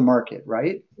it off the market,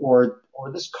 right? Or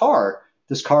this car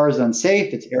is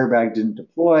unsafe. Its airbag didn't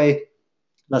deploy.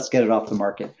 Let's get it off the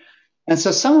market. And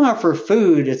so somehow for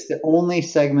food, it's the only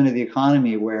segment of the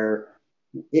economy where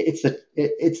it's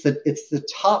the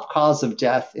top cause of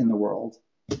death in the world.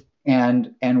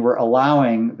 And we're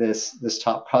allowing this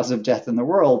top cause of death in the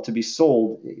world to be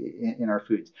sold in our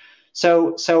foods.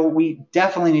 So we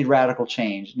definitely need radical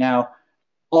change. Now,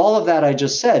 all of that I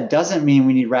just said doesn't mean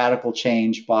we need radical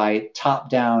change by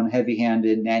top-down,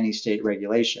 heavy-handed nanny state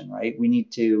regulation, right? We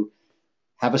need to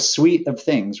have a suite of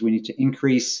things. We need to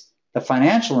increase the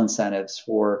financial incentives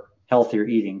for healthier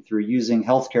eating through using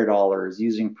healthcare dollars,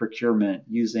 using procurement,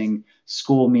 using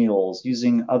school meals,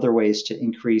 using other ways to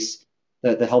increase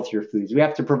the healthier foods. We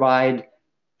have to provide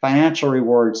financial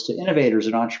rewards to innovators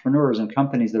and entrepreneurs and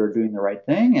companies that are doing the right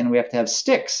thing. And we have to have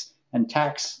sticks and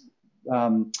tax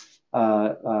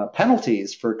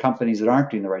penalties for companies that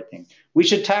aren't doing the right thing. We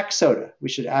should tax soda. We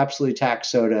should absolutely tax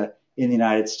soda in the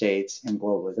United States and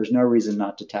globally. There's no reason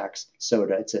not to tax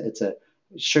soda. It's a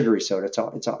sugary soda.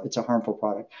 It's a harmful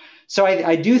product. So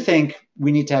I do think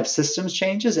we need to have systems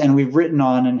changes, and we've written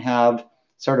on and have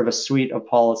sort of a suite of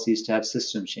policies to have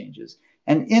system changes.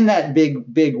 And in that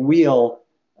big wheel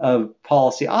of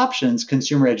policy options,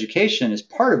 consumer education is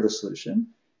part of the solution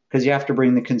because you have to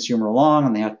bring the consumer along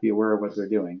and they have to be aware of what they're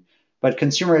doing. But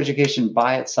consumer education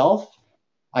by itself,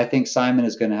 I think, Simon,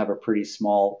 is going to have a pretty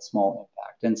small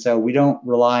impact. And so we don't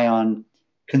rely on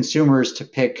consumers to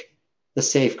pick the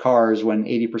safe cars when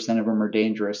 80% of them are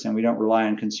dangerous. And we don't rely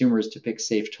on consumers to pick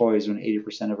safe toys when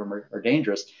 80% of them are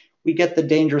dangerous. We get the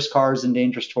dangerous cars and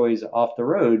dangerous toys off the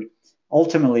road.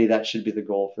 Ultimately, that should be the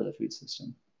goal for the food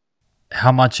system.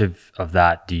 How much of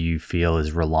that do you feel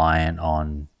is reliant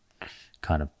on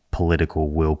kind of political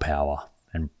willpower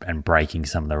and breaking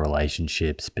some of the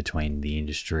relationships between the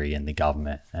industry and the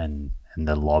government and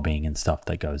the lobbying and stuff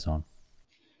that goes on?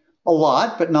 A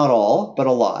lot, but not all, but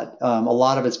a lot. A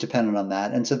lot of it's dependent on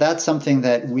that. And so that's something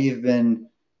that we've been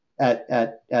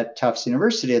at Tufts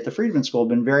University, at the Friedman School,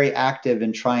 been very active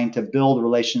in trying to build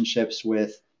relationships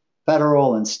with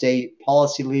federal and state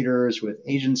policy leaders, with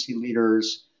agency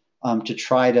leaders, to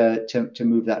try to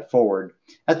move that forward.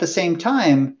 At the same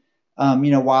time,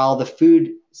 while the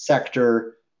food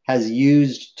sector has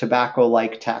used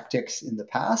tobacco-like tactics in the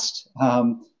past,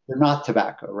 they're not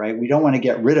tobacco, right? We don't want to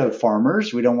get rid of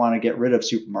farmers. We don't want to get rid of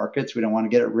supermarkets. We don't want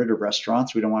to get rid of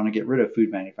restaurants. We don't want to get rid of food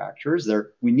manufacturers.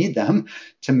 We need them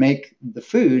to make the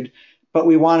food, but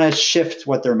we want to shift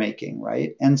what they're making,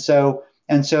 right? And so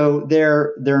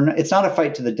they're it's not a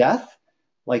fight to the death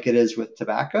like it is with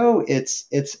tobacco.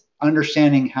 It's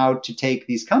understanding how to take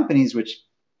these companies, which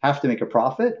have to make a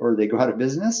profit or they go out of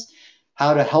business,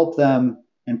 how to help them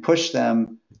and push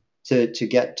them to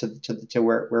get to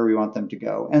where we want them to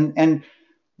go. And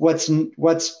what's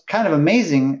kind of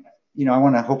amazing, I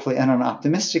want to hopefully end on an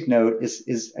optimistic note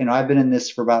is I've been in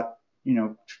this for about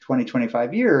 20,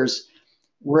 25 years.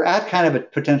 We're at kind of a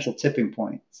potential tipping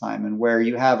point, Simon, where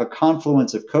you have a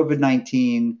confluence of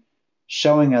COVID-19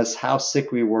 showing us how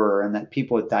sick we were and that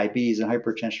people with diabetes and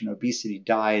hypertension and obesity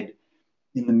died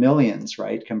in the millions,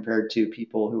 right, compared to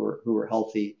people who were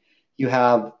healthy. You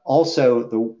have also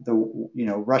the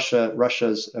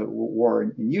Russia's war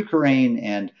in Ukraine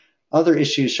and other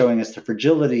issues showing us the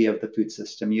fragility of the food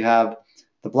system. You have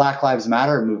the Black Lives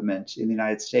Matter movement in the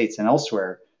United States and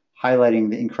elsewhere highlighting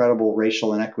the incredible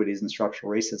racial inequities and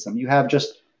structural racism. You have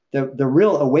just the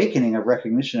real awakening of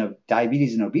recognition of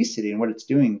diabetes and obesity and what it's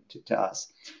doing to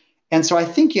us. And so I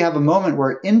think you have a moment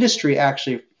where industry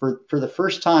actually, for the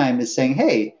first time, is saying,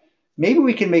 hey, maybe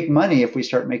we can make money if we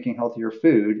start making healthier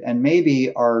food. And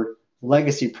maybe our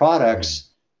legacy products,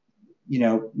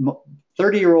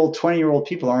 30-year-old, 20-year-old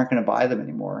people aren't going to buy them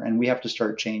anymore. And we have to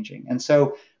start changing. And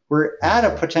so we're at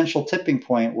a potential tipping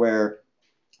point where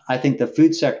I think the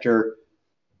food sector,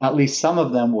 at least some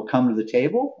of them, will come to the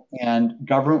table, and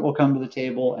government will come to the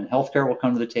table, and healthcare will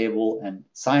come to the table, and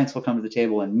science will come to the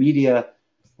table, and media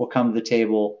will come to the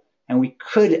table, and we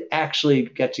could actually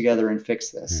get together and fix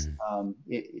this.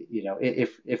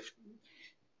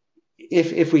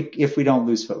 If we don't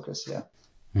lose focus, yeah.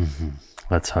 Mm-hmm.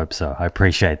 Let's hope so. I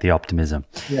appreciate the optimism.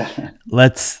 Yeah.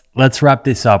 Let's wrap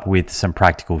this up with some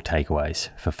practical takeaways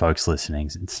for folks listening.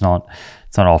 It's not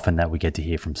often that we get to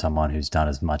hear from someone who's done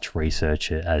as much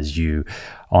research as you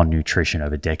on nutrition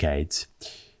over decades.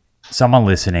 Someone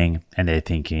listening and they're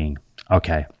thinking,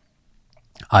 okay,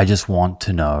 I just want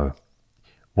to know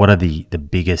what are the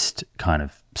biggest kind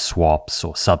of swaps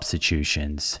or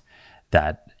substitutions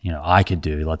that I could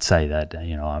do. Let's say that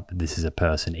this is a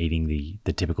person eating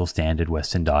the typical standard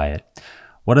Western diet.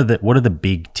 What are the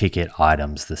big ticket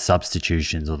items, the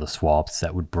substitutions or the swaps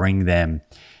that would bring them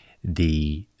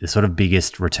the sort of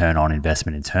biggest return on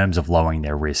investment in terms of lowering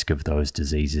their risk of those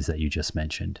diseases that you just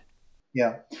mentioned?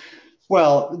 Yeah.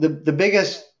 Well, the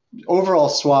biggest overall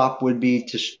swap would be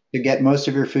to get most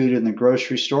of your food in the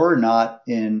grocery store, not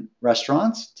in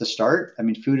restaurants to start. I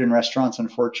mean, food in restaurants,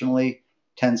 unfortunately,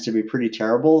 tends to be pretty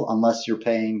terrible unless you're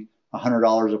paying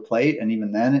 $100 a plate. And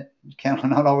even then, it's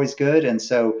not always good. And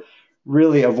so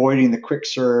really avoiding the quick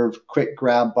serve, quick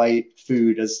grab bite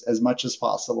food as much as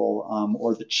possible,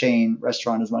 or the chain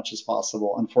restaurant as much as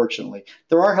possible. Unfortunately,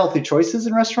 there are healthy choices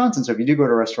in restaurants. And so if you do go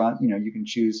to a restaurant, you can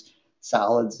choose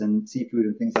salads and seafood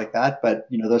and things like that. But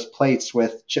those plates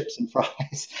with chips and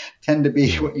fries tend to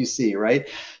be what you see, right?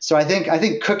 So I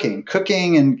think cooking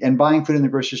and buying food in the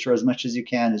grocery store as much as you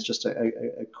can is just a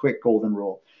quick golden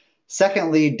rule.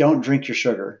 Secondly, don't drink your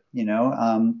sugar.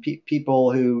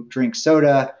 People who drink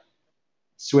soda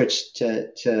switch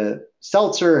to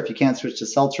seltzer. If you can't switch to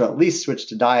seltzer, at least switch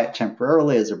to diet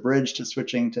temporarily as a bridge to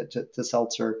switching to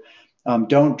seltzer.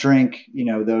 Don't drink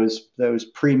those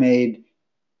pre-made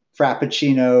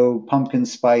Frappuccino, pumpkin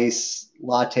spice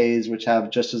lattes, which have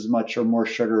just as much or more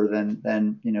sugar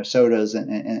than sodas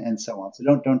and so on. So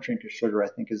don't drink your sugar. I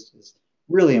think is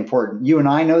really important. You and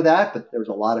I know that, but there's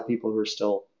a lot of people who are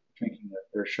still drinking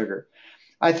their sugar.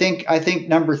 I think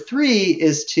number three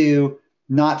is to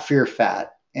not fear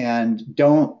fat and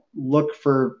don't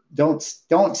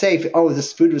say, oh,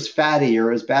 this food was fatty or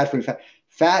it was bad for you.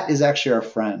 Fat is actually our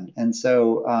friend, and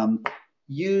so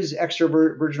use extra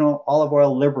virgin olive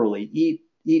oil liberally.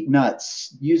 Eat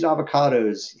nuts. Use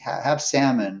avocados. Have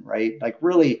salmon. Right? Like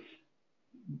really,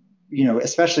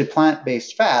 especially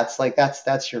plant-based fats. Like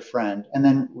that's your friend. And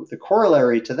then the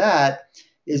corollary to that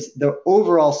is the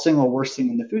overall single worst thing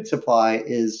in the food supply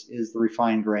is the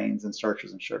refined grains and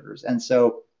starches and sugars. And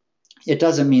so it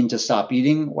doesn't mean to stop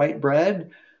eating white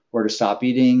bread or to stop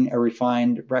eating a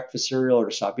refined breakfast cereal or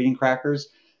to stop eating crackers.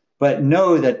 But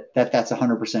know that's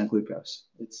 100% glucose.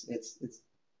 It's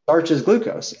starch is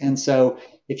glucose, and so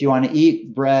if you want to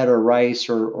eat bread or rice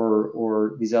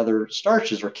or these other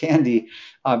starches or candy,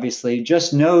 obviously,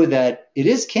 just know that it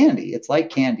is candy. It's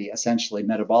like candy essentially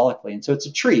metabolically, and so it's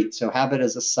a treat. So have it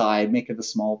as a side, make it a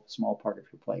small part of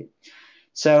your plate.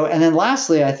 So, and then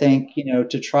lastly, I think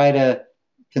to try to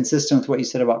consistent with what you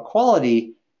said about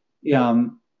quality.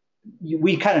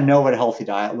 We kind of know what a healthy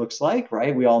diet looks like,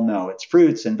 right? We all know it's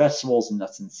fruits and vegetables and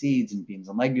nuts and seeds and beans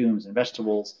and legumes and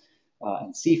vegetables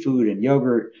and seafood and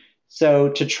yogurt. So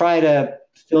to try to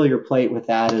fill your plate with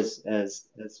that as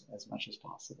much as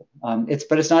possible.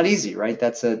 But it's not easy, right?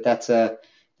 That's a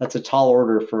tall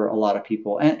order for a lot of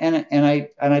people. And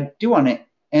I do want to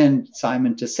end,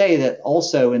 Simon, to say that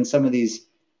also in some of these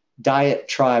diet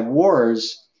tribe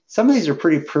wars, some of these are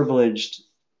pretty privileged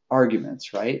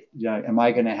arguments, right? Am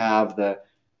I going to have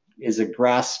is a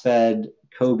grass-fed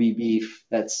Kobe beef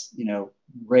that's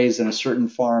raised in a certain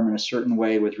farm in a certain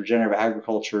way with regenerative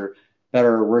agriculture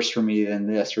better or worse for me than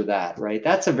this or that, right?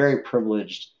 That's a very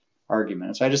privileged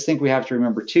argument. So I just think we have to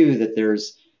remember too that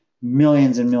there's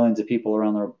millions and millions of people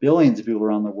around the world, billions of people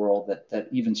around the world that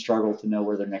even struggle to know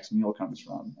where their next meal comes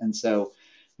from. And so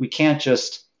we can't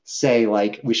just say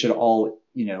like we should all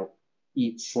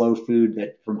eat slow food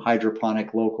from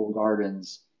hydroponic local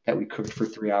gardens that we cooked for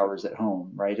 3 hours at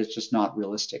home, right? It's just not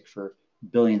realistic for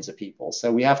billions of people. So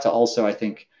we have to also, I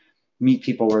think, meet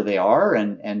people where they are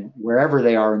and wherever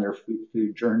they are in their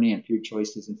food journey and food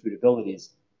choices and food abilities,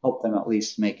 help them at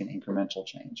least make an incremental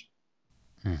change.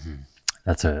 Mm-hmm.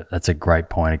 That's a great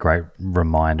point, a great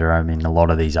reminder. I mean, a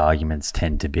lot of these arguments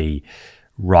tend to be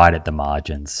right at the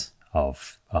margins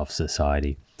of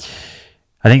society.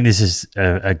 I think this is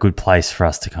a good place for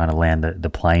us to kind of land the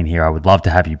plane here. I would love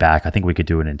to have you back. I think we could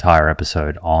do an entire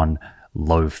episode on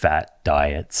low-fat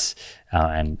diets,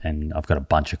 and I've got a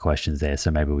bunch of questions there, so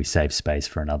maybe we save space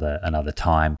for another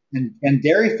time. And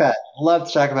dairy fat. I love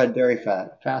to talk about dairy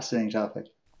fat. Fascinating topic.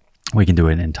 We can do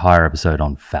an entire episode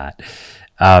on fat.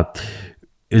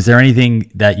 Is there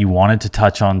anything that you wanted to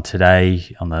touch on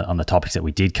today on the topics that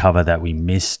we did cover that we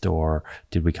missed, or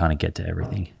did we kind of get to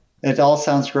everything? It all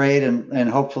sounds great. And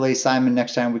hopefully, Simon,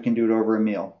 next time we can do it over a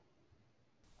meal.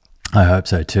 I hope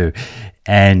so too.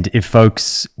 And if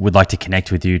folks would like to connect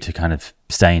with you to kind of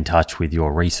stay in touch with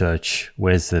your research,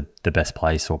 where's the best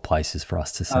place or places for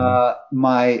us to send them?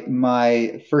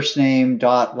 My first name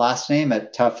dot last name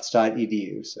at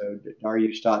tufts.edu. So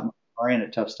Dariush.Mozaffarian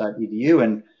at tufts.edu.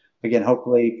 And again,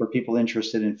 hopefully for people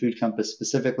interested in Food Compass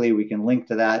specifically, we can link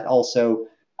to that. Also,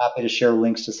 happy to share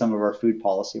links to some of our food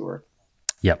policy work.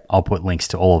 Yep, I'll put links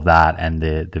to all of that and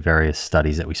the various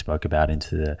studies that we spoke about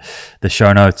into the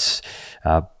show notes.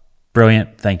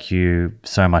 Brilliant. Thank you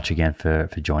so much again for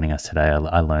joining us today.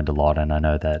 I learned a lot, and I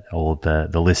know that all of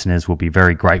the listeners will be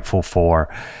very grateful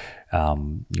for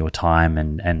your time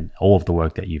and all of the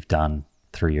work that you've done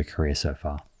through your career so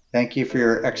far. Thank you for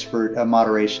your expert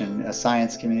moderation.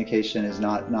 Science communication is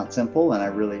not simple, and I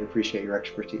really appreciate your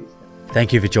expertise.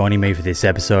 Thank you for joining me for this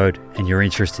episode and your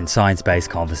interest in science-based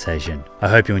conversation. I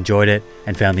hope you enjoyed it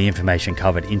and found the information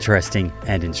covered interesting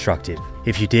and instructive.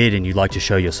 If you did and you'd like to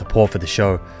show your support for the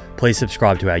show, please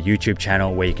subscribe to our YouTube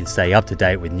channel where you can stay up to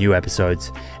date with new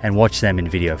episodes and watch them in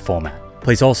video format.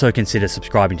 Please also consider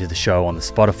subscribing to the show on the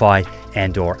Spotify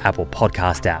and/or Apple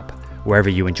Podcast app, wherever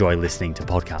you enjoy listening to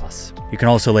podcasts. You can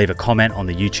also leave a comment on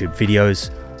the YouTube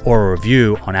videos or a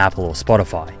review on Apple or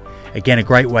Spotify. Again, a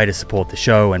great way to support the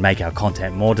show and make our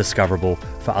content more discoverable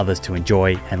for others to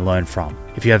enjoy and learn from.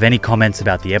 If you have any comments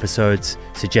about the episodes,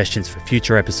 suggestions for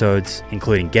future episodes,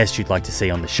 including guests you'd like to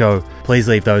see on the show, please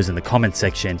leave those in the comments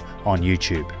section on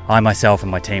YouTube. I myself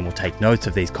and my team will take notes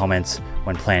of these comments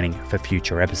when planning for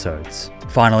future episodes.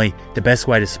 Finally, the best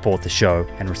way to support the show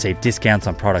and receive discounts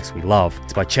on products we love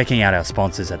is by checking out our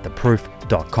sponsors at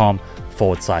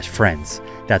theproof.com/friends.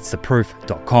 That's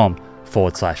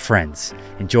theproof.com/friends.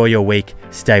 Enjoy your week,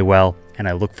 stay well, and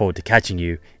I look forward to catching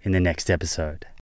you in the next episode.